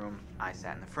back of the room, I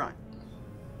sat in the front.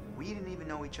 We didn't even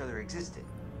know each other existed.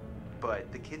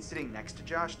 But the kid sitting next to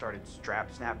Josh started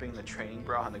strap snapping the training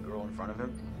bra on the girl in front of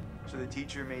him. So the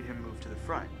teacher made him move to the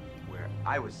front, where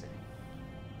I was sitting.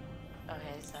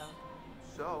 Okay, so.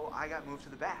 So I got moved to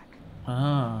the back.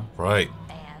 Ah. Right.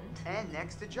 And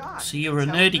next to Josh. So you were a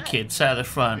nerdy kid sat at the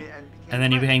front, and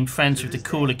then you became friends with the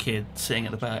cooler kid sitting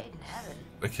at the back.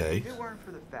 Okay. If it weren't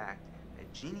for the fact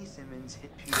that Jeannie Simmons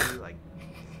hit puberty like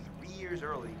 3 years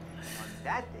early, on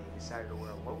that day decided to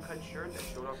wear a low-cut shirt that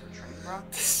showed off her training bra.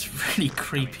 It's really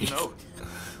creepy. No.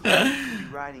 I'd be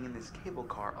riding in this cable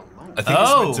car alone. I think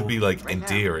it's meant to be like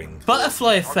endearing.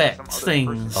 Butterfly effect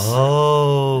things.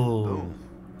 Oh. Boom.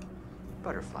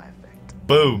 Butterfly effect.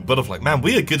 Boom. Butterfly. Man,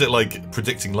 we are good at like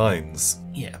predicting lines.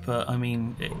 Yeah, but I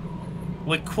mean,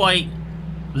 we're quite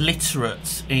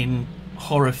literate in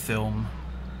horror film.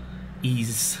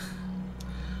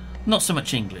 Not so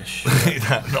much English.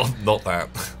 not that.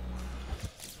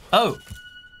 Oh.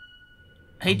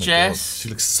 Hey, Oh my Jess. God, she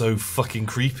looks so fucking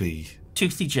creepy.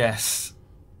 Toothy Jess.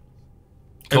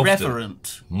 Confident.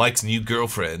 Irreverent. Mike's new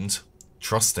girlfriend.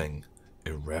 Trusting.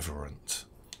 Irreverent.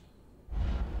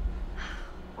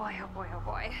 Boy, oh boy, oh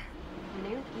boy.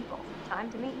 New people. Time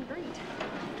to meet and greet.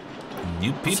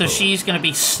 New people. So she's going to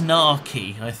be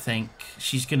snarky, I think.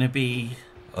 She's going to be...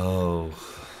 Oh.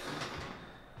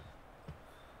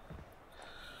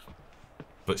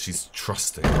 But she's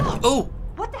trusting. Oh!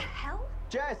 What the hell?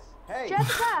 Jess, hey.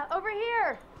 Jessica, over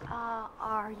here.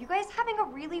 Are you guys having a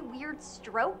really weird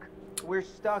stroke? We're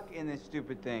stuck in this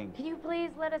stupid thing. Can you please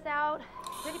let us out?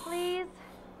 Pretty please?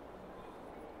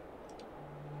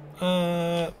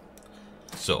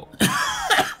 So.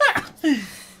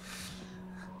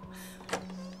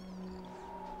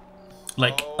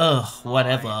 Like,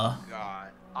 whatever. My God,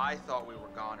 I thought we were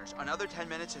goners. Another 10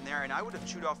 minutes in there and I would have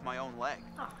chewed off my own leg.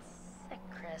 Oh, sick,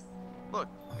 Chris. Look,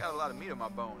 I got a lot of meat on my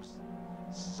bones.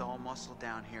 This is all muscle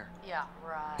down here. Yeah,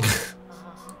 right.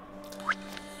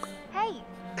 Hey,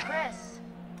 Chris.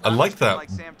 I like that Like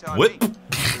Sam taught whip. me.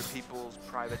 Other people's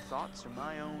private thoughts are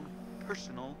my own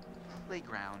personal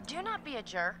playground. Do not be a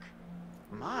jerk.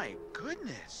 My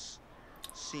goodness.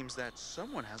 Seems that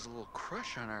someone has a little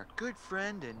crush on our good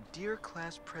friend and dear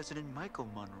class president Michael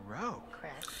Monroe.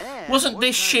 And Wasn't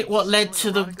this shit what led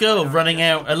to the girl running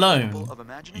out alone?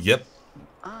 Yep.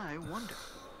 I wonder.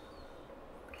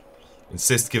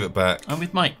 Insist, give it back. I'm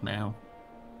with Mike now.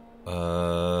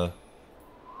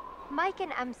 Mike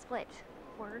and M split.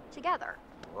 We're together.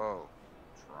 Whoa,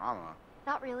 drama.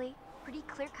 Not really. Pretty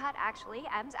clear cut, actually.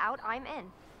 M's out, I'm in.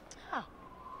 Huh.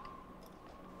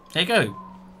 There you go.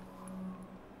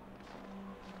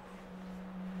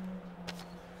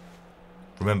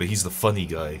 Remember, he's the funny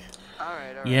guy. All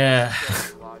right. Yeah.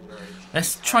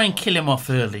 Let's try and kill him off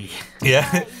early.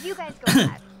 Yeah. You guys go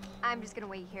ahead. I'm just gonna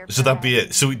wait here. Should that be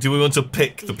it? Do we want to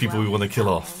pick the people we want to kill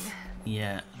off?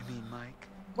 Yeah. You mean Mike?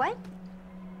 What?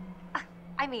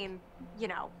 I mean, you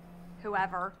know,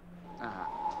 whoever.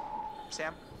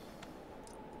 Sam?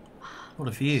 What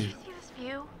a view. Did you see this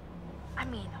view? I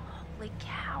mean, holy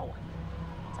cow.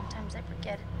 Sometimes I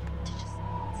forget to just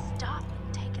stop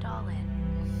and take it all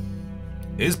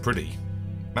in. It is pretty.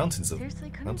 Mountains are Seriously,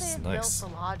 couldn't mountains they are have nice.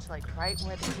 built the lodge like right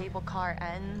where the cable car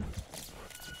ends?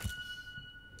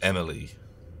 Emily.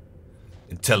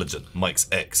 Intelligent. Mike's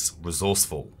ex.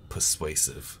 Resourceful.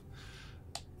 Persuasive.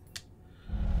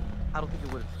 I don't think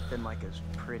it would have been like as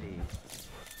pretty.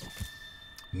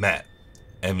 Matt.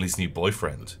 Emily's new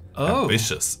boyfriend. Oh.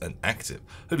 Ambitious and active.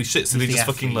 Holy shit, so He's they the just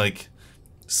fucking athlete. like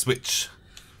switch.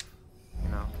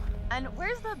 No. And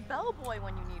where's the bellboy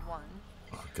when you need one?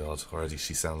 Oh god, already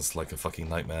she sounds like a fucking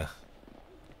nightmare.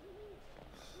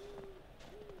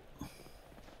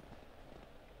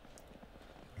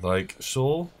 Like,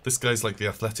 sure, this guy's like the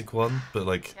athletic one, but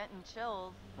like, Getting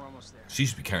chills. We're almost there. she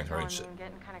should be carrying her Oh, own and shit. I'm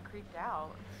getting kind of creeped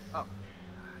out. Oh.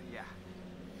 Yeah.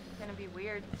 It's gonna be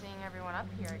weird seeing everyone up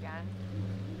here again.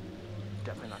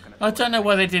 Definitely not gonna. I don't know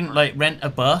why they didn't like rent a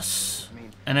bus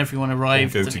and everyone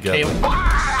arrived All go at the together. cable.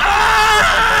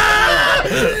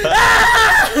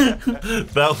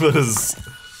 That was...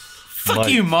 Fuck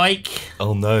you, Mike.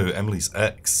 Oh no, Emily's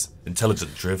ex.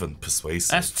 Intelligent, driven,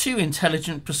 persuasive. That's two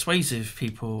intelligent, persuasive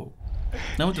people.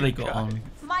 Now what do they got on?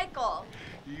 Michael!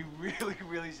 You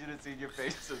really should have seen your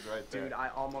faces right there. Dude, I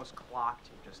almost clocked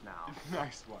you just now.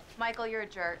 Nice one. Michael, you're a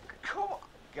jerk. Come on.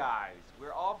 Guys,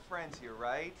 we're all friends here,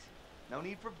 right? No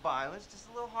need for violence, just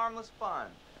a little harmless fun.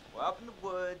 We're up in the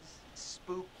woods, it's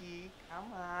spooky. Come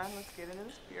on, let's get into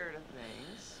the spirit of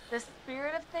things. The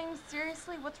spirit of things?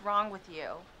 Seriously, what's wrong with you?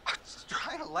 Just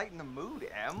trying to lighten the mood,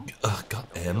 Em. Ugh, god,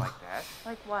 Don't be Em. like that.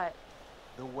 Like what?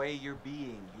 The way you're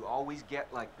being. You always get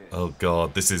like this. Oh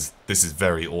god, this is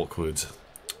very awkward.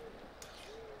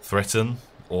 Threaten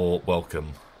or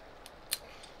welcome?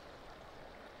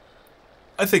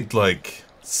 I think, like,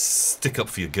 stick up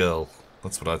for your girl.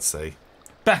 That's what I'd say.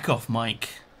 Back off, Mike.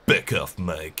 Back off,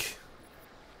 Mike.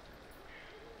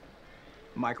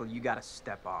 Michael, you gotta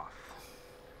step off.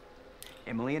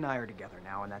 Emily and I are together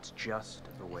now, and that's just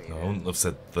the way it No, I is. wouldn't have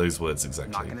said those words I'm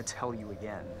exactly. not gonna tell you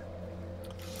again.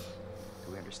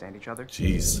 Do we understand each other?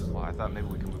 Jeez. Well, I thought maybe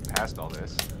we could move past all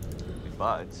this. Be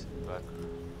buds, but...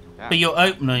 Yeah. But your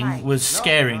opening was No,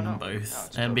 scaring no, them no. both No,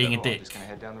 it's and no being a devil. I'm dick. just gonna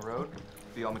head down the road,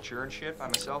 be all mature and shit by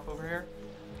myself over here.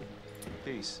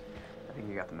 Peace. I think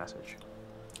you got the message.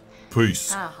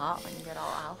 Peace. Kinda hot when you get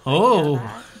all alpha. Oh. You know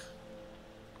that?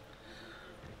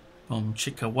 Boom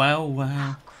chicka wow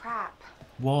wow. Crap.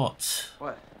 What?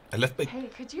 What? I left my... Hey,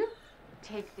 could you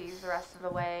take these the rest of the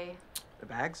way? The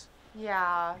bags?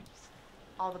 Yeah, just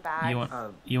all the bags.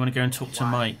 You want to go and talk to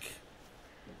Mike?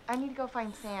 I need to go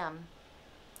find Sam.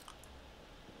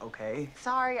 Okay.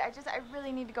 Sorry, I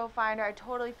really need to go find her. I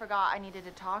totally forgot I needed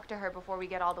to talk to her before we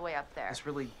get all the way up there. This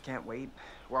really can't wait.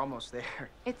 We're almost there.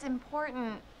 It's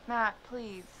important, Matt,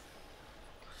 please.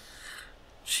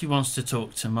 She wants to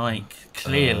talk to Mike.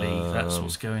 Clearly, that's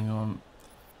what's going on.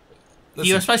 Listen.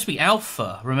 You were supposed to be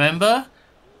alpha, remember?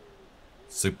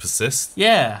 So persist?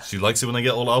 Yeah. She likes it when I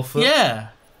get all alpha? Yeah.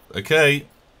 Okay.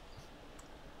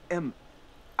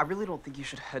 I really don't think you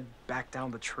should head back down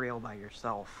the trail by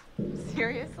yourself.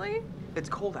 Seriously? It's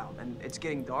cold out, and it's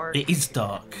getting dark. It is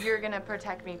dark. You're gonna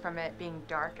protect me from it being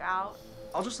dark out?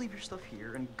 I'll just leave your stuff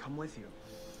here and come with you.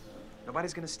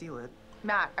 Nobody's gonna steal it.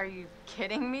 Matt, are you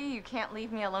kidding me? You can't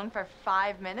leave me alone for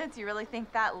 5 minutes? You really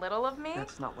think that little of me?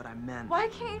 That's not what I meant. Why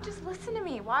can't you just listen to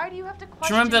me? Why do you have to Do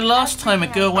question you remember the last time a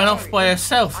everything girl I went say? off by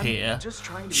herself here?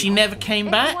 She never came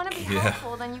If back? you want to be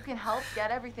helpful, then you can help get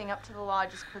everything up to the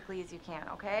lodge as quickly as you can,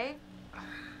 okay?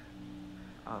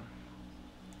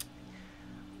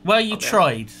 Well, you Okay.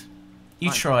 tried. You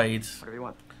Fine. tried. Whatever you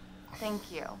want.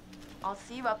 Thank you. I'll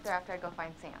see you up there after I go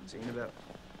find Sam. See you in a bit.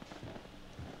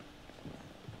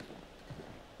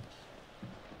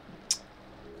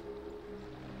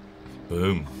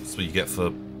 Boom. That's what you get for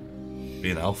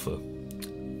being alpha.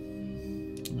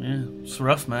 Yeah, it's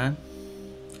rough, man.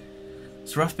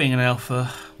 It's rough being an alpha.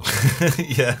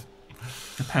 Yeah.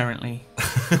 Apparently.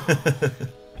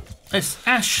 It's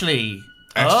Ashley.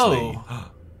 Ashley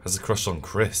Oh. has a crush on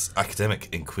Chris. Academic,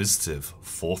 inquisitive,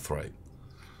 forthright.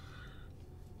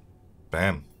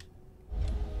 Bam.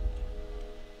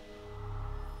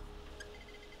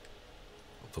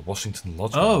 The Washington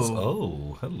Lodge. Oh.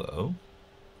 Oh, hello.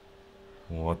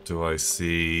 What do I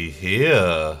see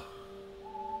here?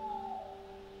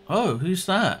 Oh, who's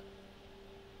that?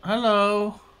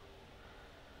 Hello.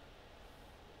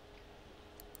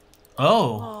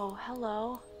 Oh. Oh,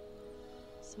 hello.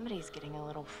 Somebody's getting a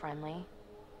little friendly.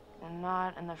 And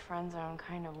not in the friend zone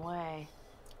kind of way.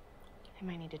 They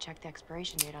might need to check the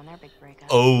expiration date on their big breakup.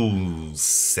 Oh,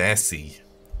 sassy.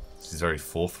 She's very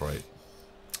forthright.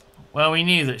 Well, we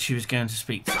knew that she was going to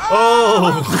speak to...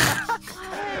 Oh!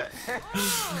 Hey,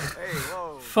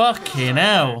 whoa. Fucking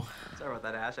hell. Sorry about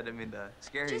that, Ash. I didn't mean to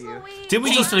scare you. Didn't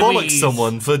we Jeez just bollock Louise.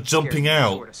 someone for jumping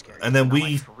out? And then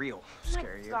we... For real.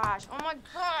 Scare you. Gosh, oh my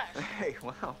gosh. Hey,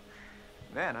 wow.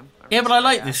 Man, I'm Yeah, but I really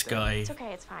like sorry, this Ash. guy. It's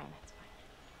okay, it's fine. It's fine.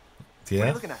 What are Yeah?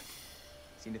 you looking at?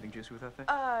 See anything juicy with that thing?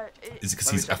 Is it because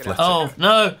Let me he's check it out. athletic? Oh,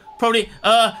 no. Probably...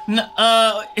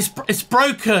 it's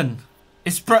broken.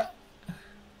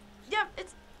 Yeah,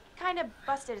 it's kind of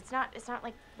busted. It's not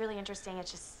like really interesting.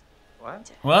 It's just...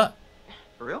 What? What?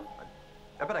 For real?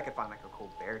 I bet I could find like a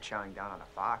cool bear chowing down on a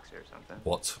fox or something.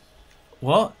 What?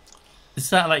 What? Is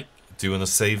that like... Do you want to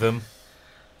save him?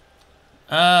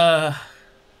 Oh,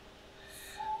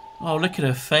 look at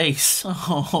her face.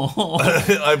 Oh.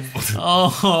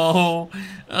 Oh.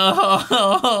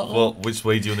 Oh. Well, which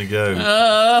way do you want to go?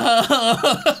 No!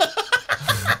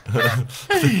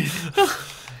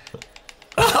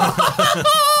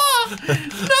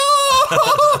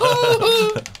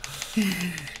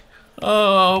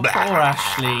 Oh, poor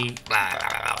Ashley.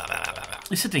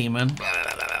 It's a demon.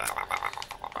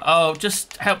 Oh,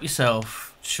 just help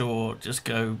yourself. Sure, just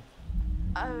go.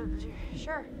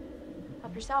 Sure.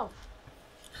 Help yourself.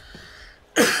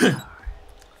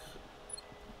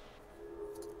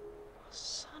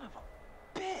 Son of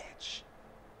a bitch.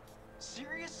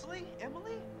 Seriously,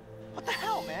 Emily? What the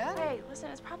hell, man? Hey, listen,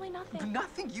 it's probably nothing.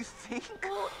 Nothing, you think?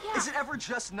 Well, yeah. Is it ever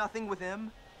just nothing with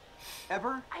him?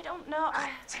 Ever? I don't know.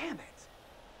 Damn it.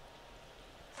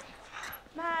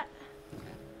 Matt.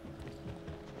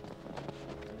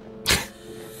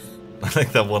 I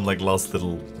like that one, like, last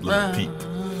little peep.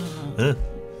 Huh?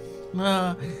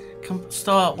 No, come,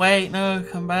 stop, wait, no,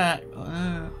 come back.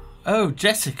 No. Oh,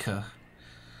 Jessica.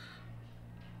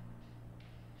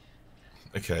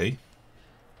 Okay.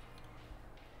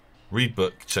 Read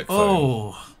book, check phone.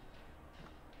 Oh.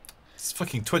 It's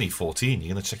fucking 2014. You're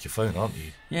gonna check your phone, aren't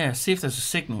you? Yeah, see if there's a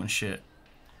signal and shit.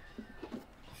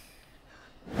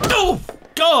 Oh,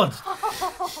 God!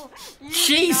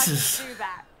 Jesus! Do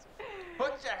that.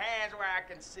 Put your hands where I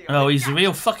can see. Oh, he's a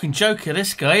real fucking joker,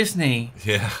 this guy, isn't he?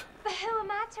 Yeah. But who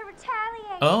am I to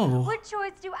retaliate? Oh. What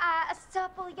choice do I, a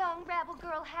supple young rebel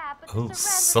girl, have but to Oh, surrender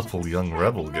supple to this young determined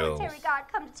rebel girl. military guard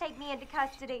come to take me into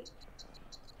custody?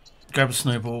 Grab a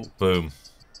snowball. Boom.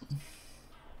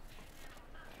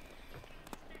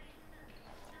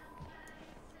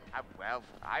 Well,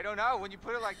 I don't know when you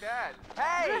put it like that.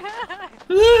 Hey!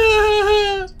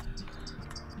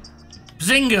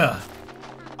 Zinger!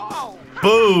 Oh!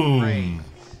 Boom!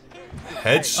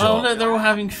 Headshot. Oh, look, they're all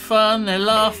having fun, they're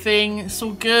laughing, it's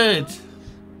all good.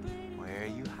 Where are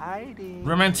you hiding?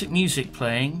 Romantic music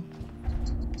playing.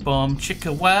 Bomb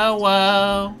chicka wow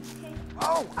wow.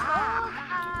 Oh!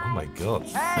 Oh my god.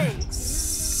 Hey!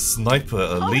 Sniper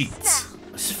elite.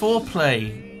 It's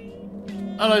foreplay.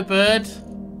 Hello, bird.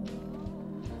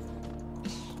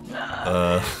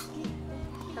 Hello?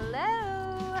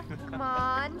 Come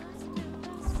on.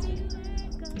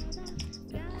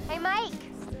 Hey, Mike.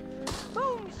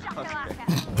 Boom, shakalaka.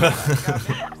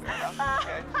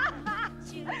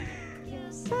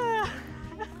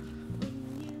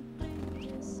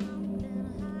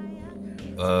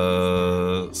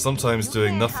 Sometimes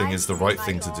doing nothing is the right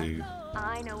thing to do.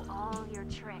 I know all your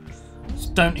tricks.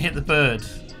 Just don't hit the bird.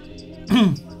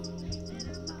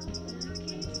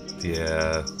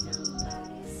 Yeah.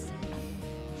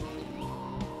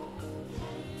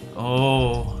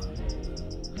 Oh.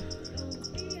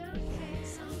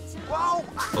 Whoa!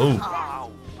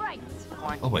 Oh. Right.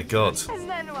 Oh my god. And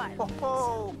then what?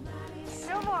 Oh!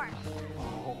 No more.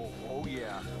 Oh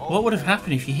yeah. What would have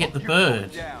happened if you hit the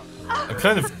bird? Down. I'm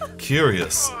kind of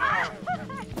curious.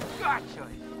 Gotcha.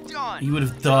 Done. You would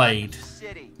have died.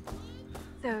 City.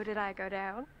 So did I go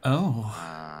down? Oh.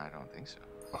 I don't think so.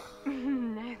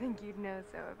 I think you'd know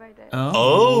so if I did.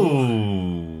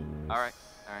 Oh. All right,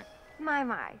 all right.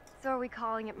 My. So are we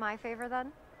calling it my favor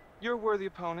then? You're a worthy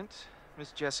opponent,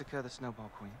 Miss Jessica, the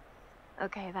Snowball Queen.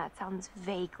 Okay, that sounds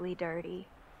vaguely dirty.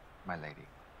 My lady.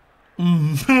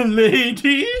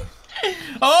 Lady.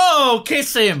 Oh,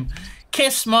 kiss him.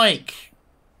 Kiss Mike.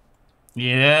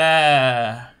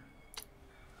 Yeah.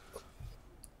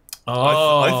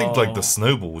 Oh. I think like the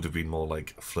snowball would have been more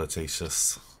like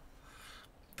flirtatious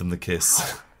than the kiss.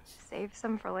 Wow. Save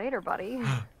some for later, buddy.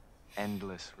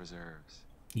 Endless reserves.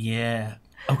 Yeah.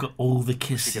 I've got all the Get up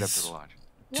to kisses. the lodge.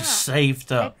 Just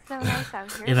saved up It's so nice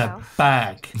out here, in a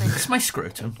bag. It's my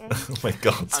scrotum. Oh my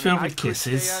god. It's filled I with could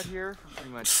stay kisses. out here for pretty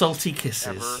much Salty kisses.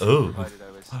 ever, Oh. provided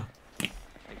I was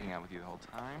making out with you the whole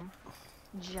time.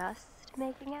 Just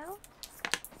making out?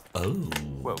 Oh.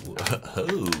 Whoa.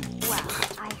 Oh. Well,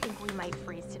 I think we might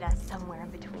freeze to death somewhere in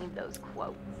between those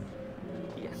quotes.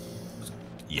 Yes.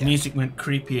 Yeah. Music went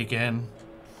creepy again.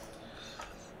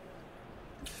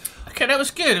 Okay, that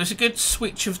was good. It was a good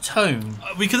switch of tone.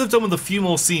 We could have done with a few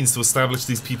more scenes to establish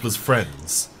these people as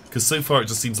friends. Because so far it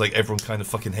just seems like everyone kind of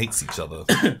fucking hates each other.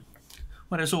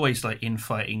 Well, there's always like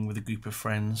infighting with a group of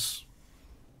friends.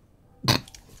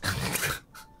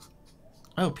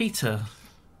 Oh, Peter.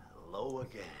 Hello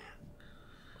again.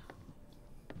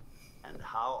 And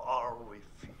how are we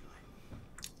feeling?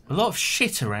 A lot of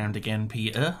shit around again,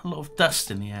 Peter. A lot of dust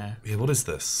in the air. Yeah, what is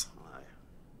this?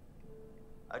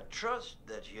 I trust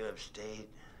that you have stayed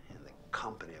in the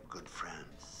company of good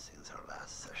friends since our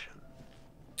last session.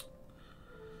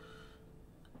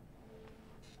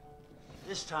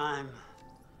 This time,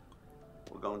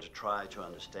 we're going to try to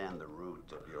understand the root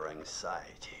of your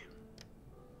anxiety.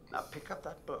 Now pick up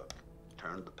that book,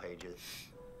 turn the pages.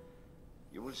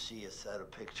 You will see a set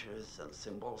of pictures and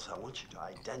symbols. I want you to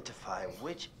identify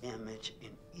which image in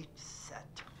each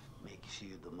set makes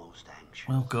you the most anxious.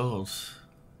 Oh, God.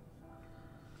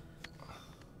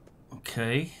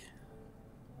 Okay.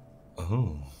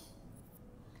 Oh.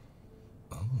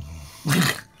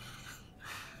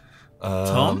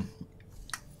 Tom?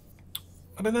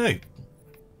 I don't know.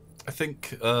 I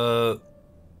think,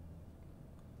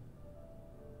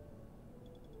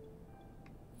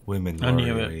 women I worry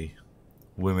knew it. me.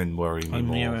 Women worry me I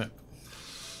more. knew it.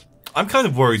 I'm kind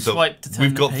of worried Swipe to that turn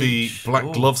we've the got the page. black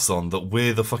Ooh. gloves on, that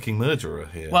we're the fucking murderer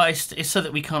here. Well, it's so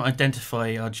that we can't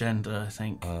identify our gender, I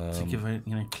think, to give it,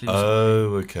 clues.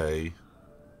 Oh, okay.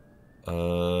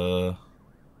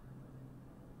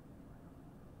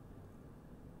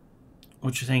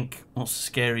 What do you think? What's the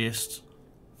scariest?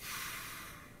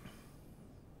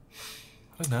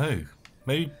 I don't know.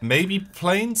 Maybe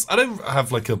planes? I don't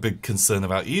have like a big concern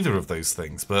about either of those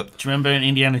things, but... Do you remember in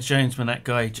Indiana Jones when that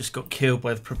guy just got killed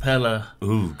by the propeller?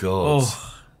 Ooh, God.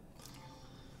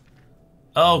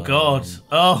 Oh, God.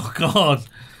 Oh, God.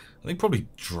 I think probably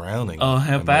drowning. Oh,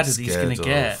 how I'm bad more are these gonna scared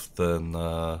get?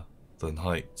 of than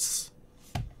heights.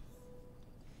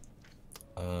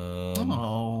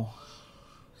 Oh.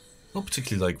 Not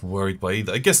particularly like worried by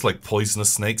either. I guess like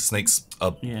poisonous snakes. Snakes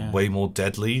are Yeah. way more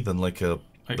deadly than like a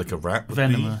rat would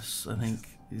Venomous, I think.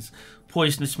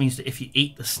 Poisonous means that if you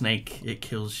eat the snake, it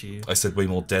kills you. be. I said way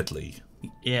more deadly.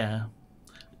 Yeah.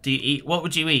 Do you eat? What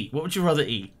would you eat? What would you rather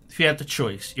eat if you had the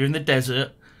choice? You're in the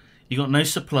desert. You got no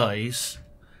supplies.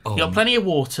 You got plenty of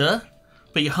water,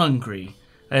 but you're hungry.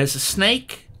 There's a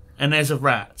snake and there's a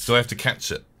rat. Do I have to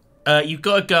catch it? You've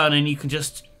got a gun and you can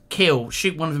just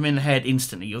shoot one of them in the head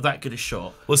instantly. You're that good a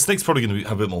shot. Well, the snake's probably going to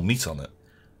have a bit more meat on it.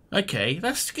 Okay,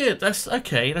 that's good. That's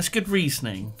okay. That's good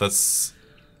reasoning. That's...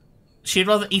 She'd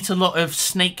rather eat a lot of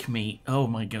snake meat. Oh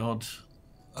my god.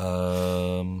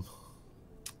 I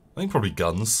think probably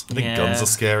guns. I think Yeah. guns are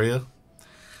scarier.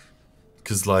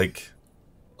 Because, like,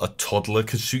 a toddler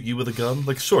could shoot you with a gun.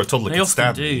 Like, sure, a toddler They could often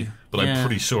stab do, me, but yeah. I'm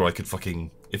pretty sure I could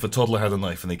fucking... If a toddler had a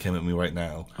knife and they came at me right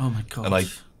now, Oh my god. and I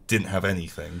didn't have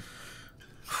anything,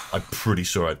 I'm pretty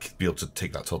sure I'd be able to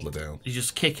take that toddler down. You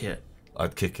just kick it.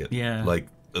 I'd kick it. Yeah. Like,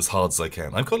 as hard as I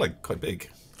can. I'm quite big.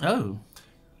 Oh.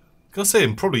 Gotta say,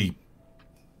 I'm probably...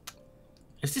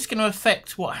 Is this going to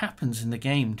affect what happens in the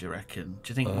game, do you reckon? Do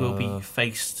you think we'll be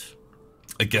faced...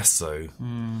 I guess so.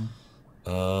 Hmm.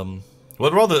 Well,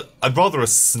 I'd rather a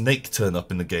snake turn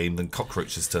up in the game than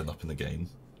cockroaches turn up in the game.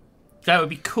 That would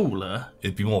be cooler.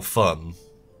 It'd be more fun.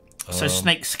 So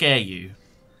snakes scare you?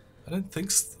 I don't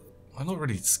think... I'm not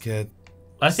really scared.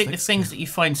 I think the Snakes things scare- that you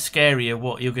find scary are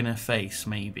what you're going to face,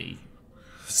 maybe.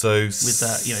 So... With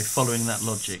that, following that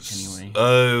logic, anyway.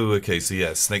 Oh, okay, so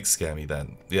yeah, snakes scare me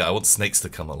then. Yeah, I want snakes to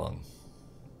come along.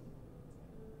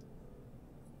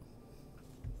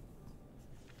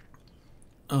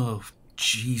 Oh,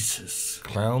 Jesus.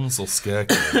 Clowns or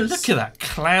scarecrows? Look at that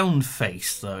clown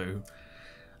face, though.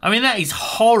 I mean, that is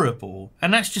horrible.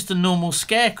 And that's just a normal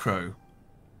scarecrow.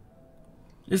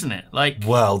 Isn't it? Like,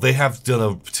 well, they have done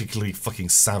a particularly fucking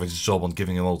savage job on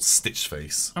giving him old Stitch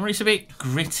face. I mean, it's a bit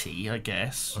gritty, I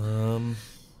guess.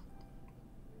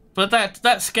 But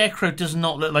that scarecrow does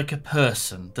not look like a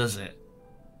person, does it?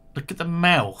 Look at the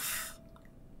mouth.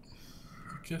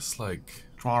 I guess, like...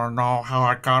 Do you want to know how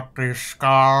I got these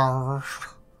scars?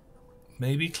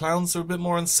 Maybe clowns are a bit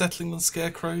more unsettling than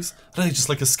scarecrows? I don't know, just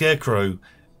like a scarecrow,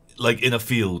 like, in a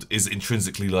field is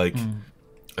intrinsically, like...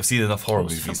 I've seen enough horror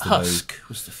movies to know Husk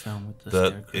was the film with the that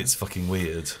scarecrow. it's fucking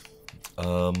weird.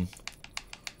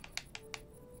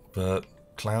 But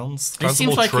clowns are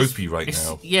more tropey right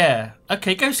now. Yeah.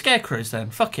 Okay, go scarecrows then.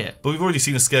 Fuck it. But we've already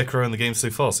seen a scarecrow in the game so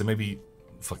far, so maybe...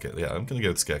 Fuck it, yeah, I'm gonna go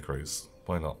with scarecrows.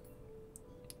 Why not?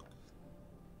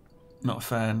 Not a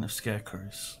fan of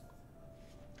scarecrows.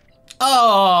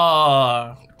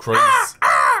 Oh! Crows.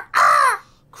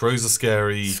 Crows are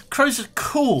scary. Crows are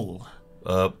cool.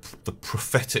 The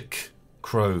prophetic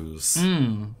crows.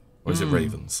 Or is it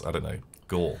ravens? I don't know.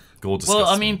 Gore disgusts Well,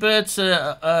 I mean, birds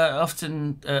are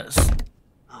often... Did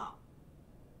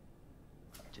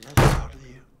I startle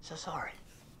you? So sorry.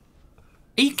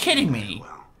 Are you kidding me?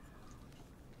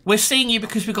 We're seeing you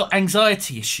because we've got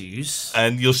anxiety issues.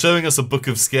 And you're showing us a book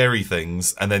of scary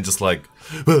things, and then just like...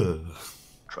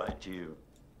 Try to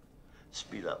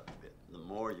speed up a bit. The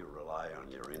more you rely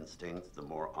on your instincts, the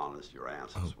more honest your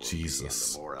answers will be, and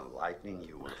the more enlightening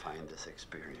you will find this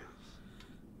experience.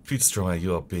 Peter Stormare,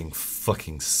 you are being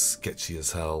fucking sketchy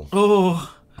as hell.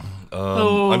 Oh.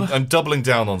 I'm doubling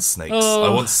down on snakes. I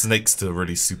want snakes to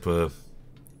really super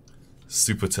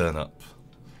turn up.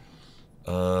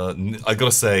 I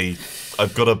gotta say,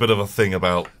 I've got a bit of a thing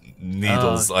about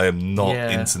needles. I am not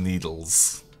into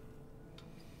needles.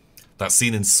 That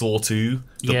scene in Saw 2,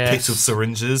 the pit of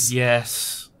syringes.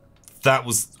 Yes. That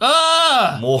was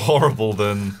more horrible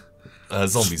than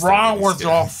zombies. What's wrong with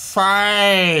your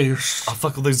face? Oh,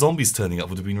 fuck, all those zombies turning up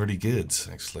would have been really good,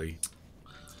 actually.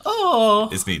 Oh.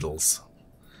 It's needles.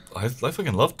 I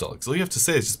fucking love dogs. All you have to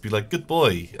say is just be like, good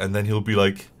boy, and then he'll be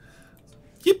like,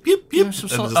 yip, yip, yip.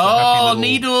 Oh,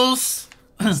 needles.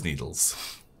 It's needles.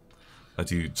 I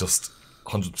do just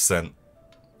 100%.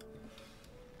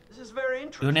 This is very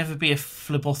interesting. You'll never be a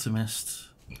phlebotomist.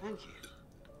 Thank you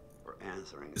for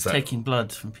answering. Taking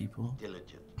blood from people.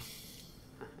 Diligent.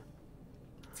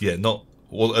 Yeah, not...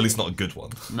 Well, at least not a good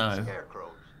one. No.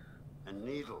 Scarecrows and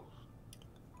needles.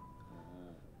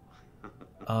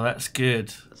 Oh, that's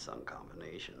good. Some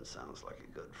combination sounds like a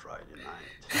good Friday night.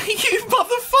 You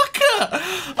motherfucker!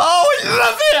 Oh, I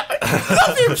love it! I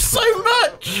love him so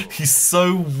much! He's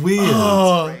so weird.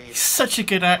 Oh, he's such a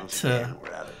good actor.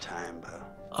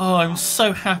 Oh, I'm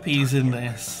so happy he's in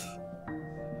this.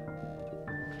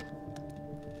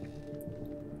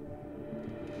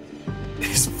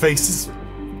 His face is...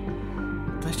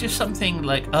 There's just something,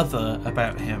 like, other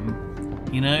about him.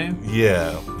 You know?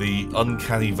 Yeah, the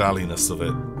uncanny valleyness of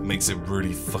it makes it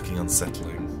really fucking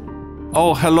unsettling.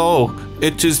 Oh, hello.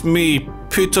 It is me,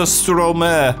 Peter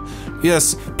Stormare.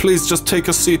 Yes, please just take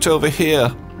a seat over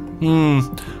here.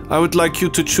 I would like you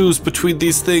to choose between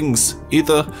these things.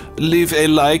 Either leave a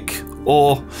like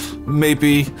or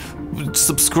maybe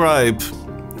subscribe.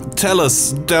 Tell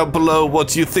us down below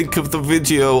what you think of the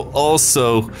video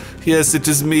also. Yes, it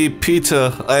is me,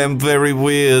 Peter. I am very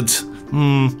weird.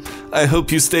 I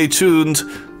hope you stay tuned.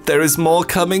 There is more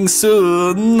coming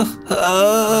soon.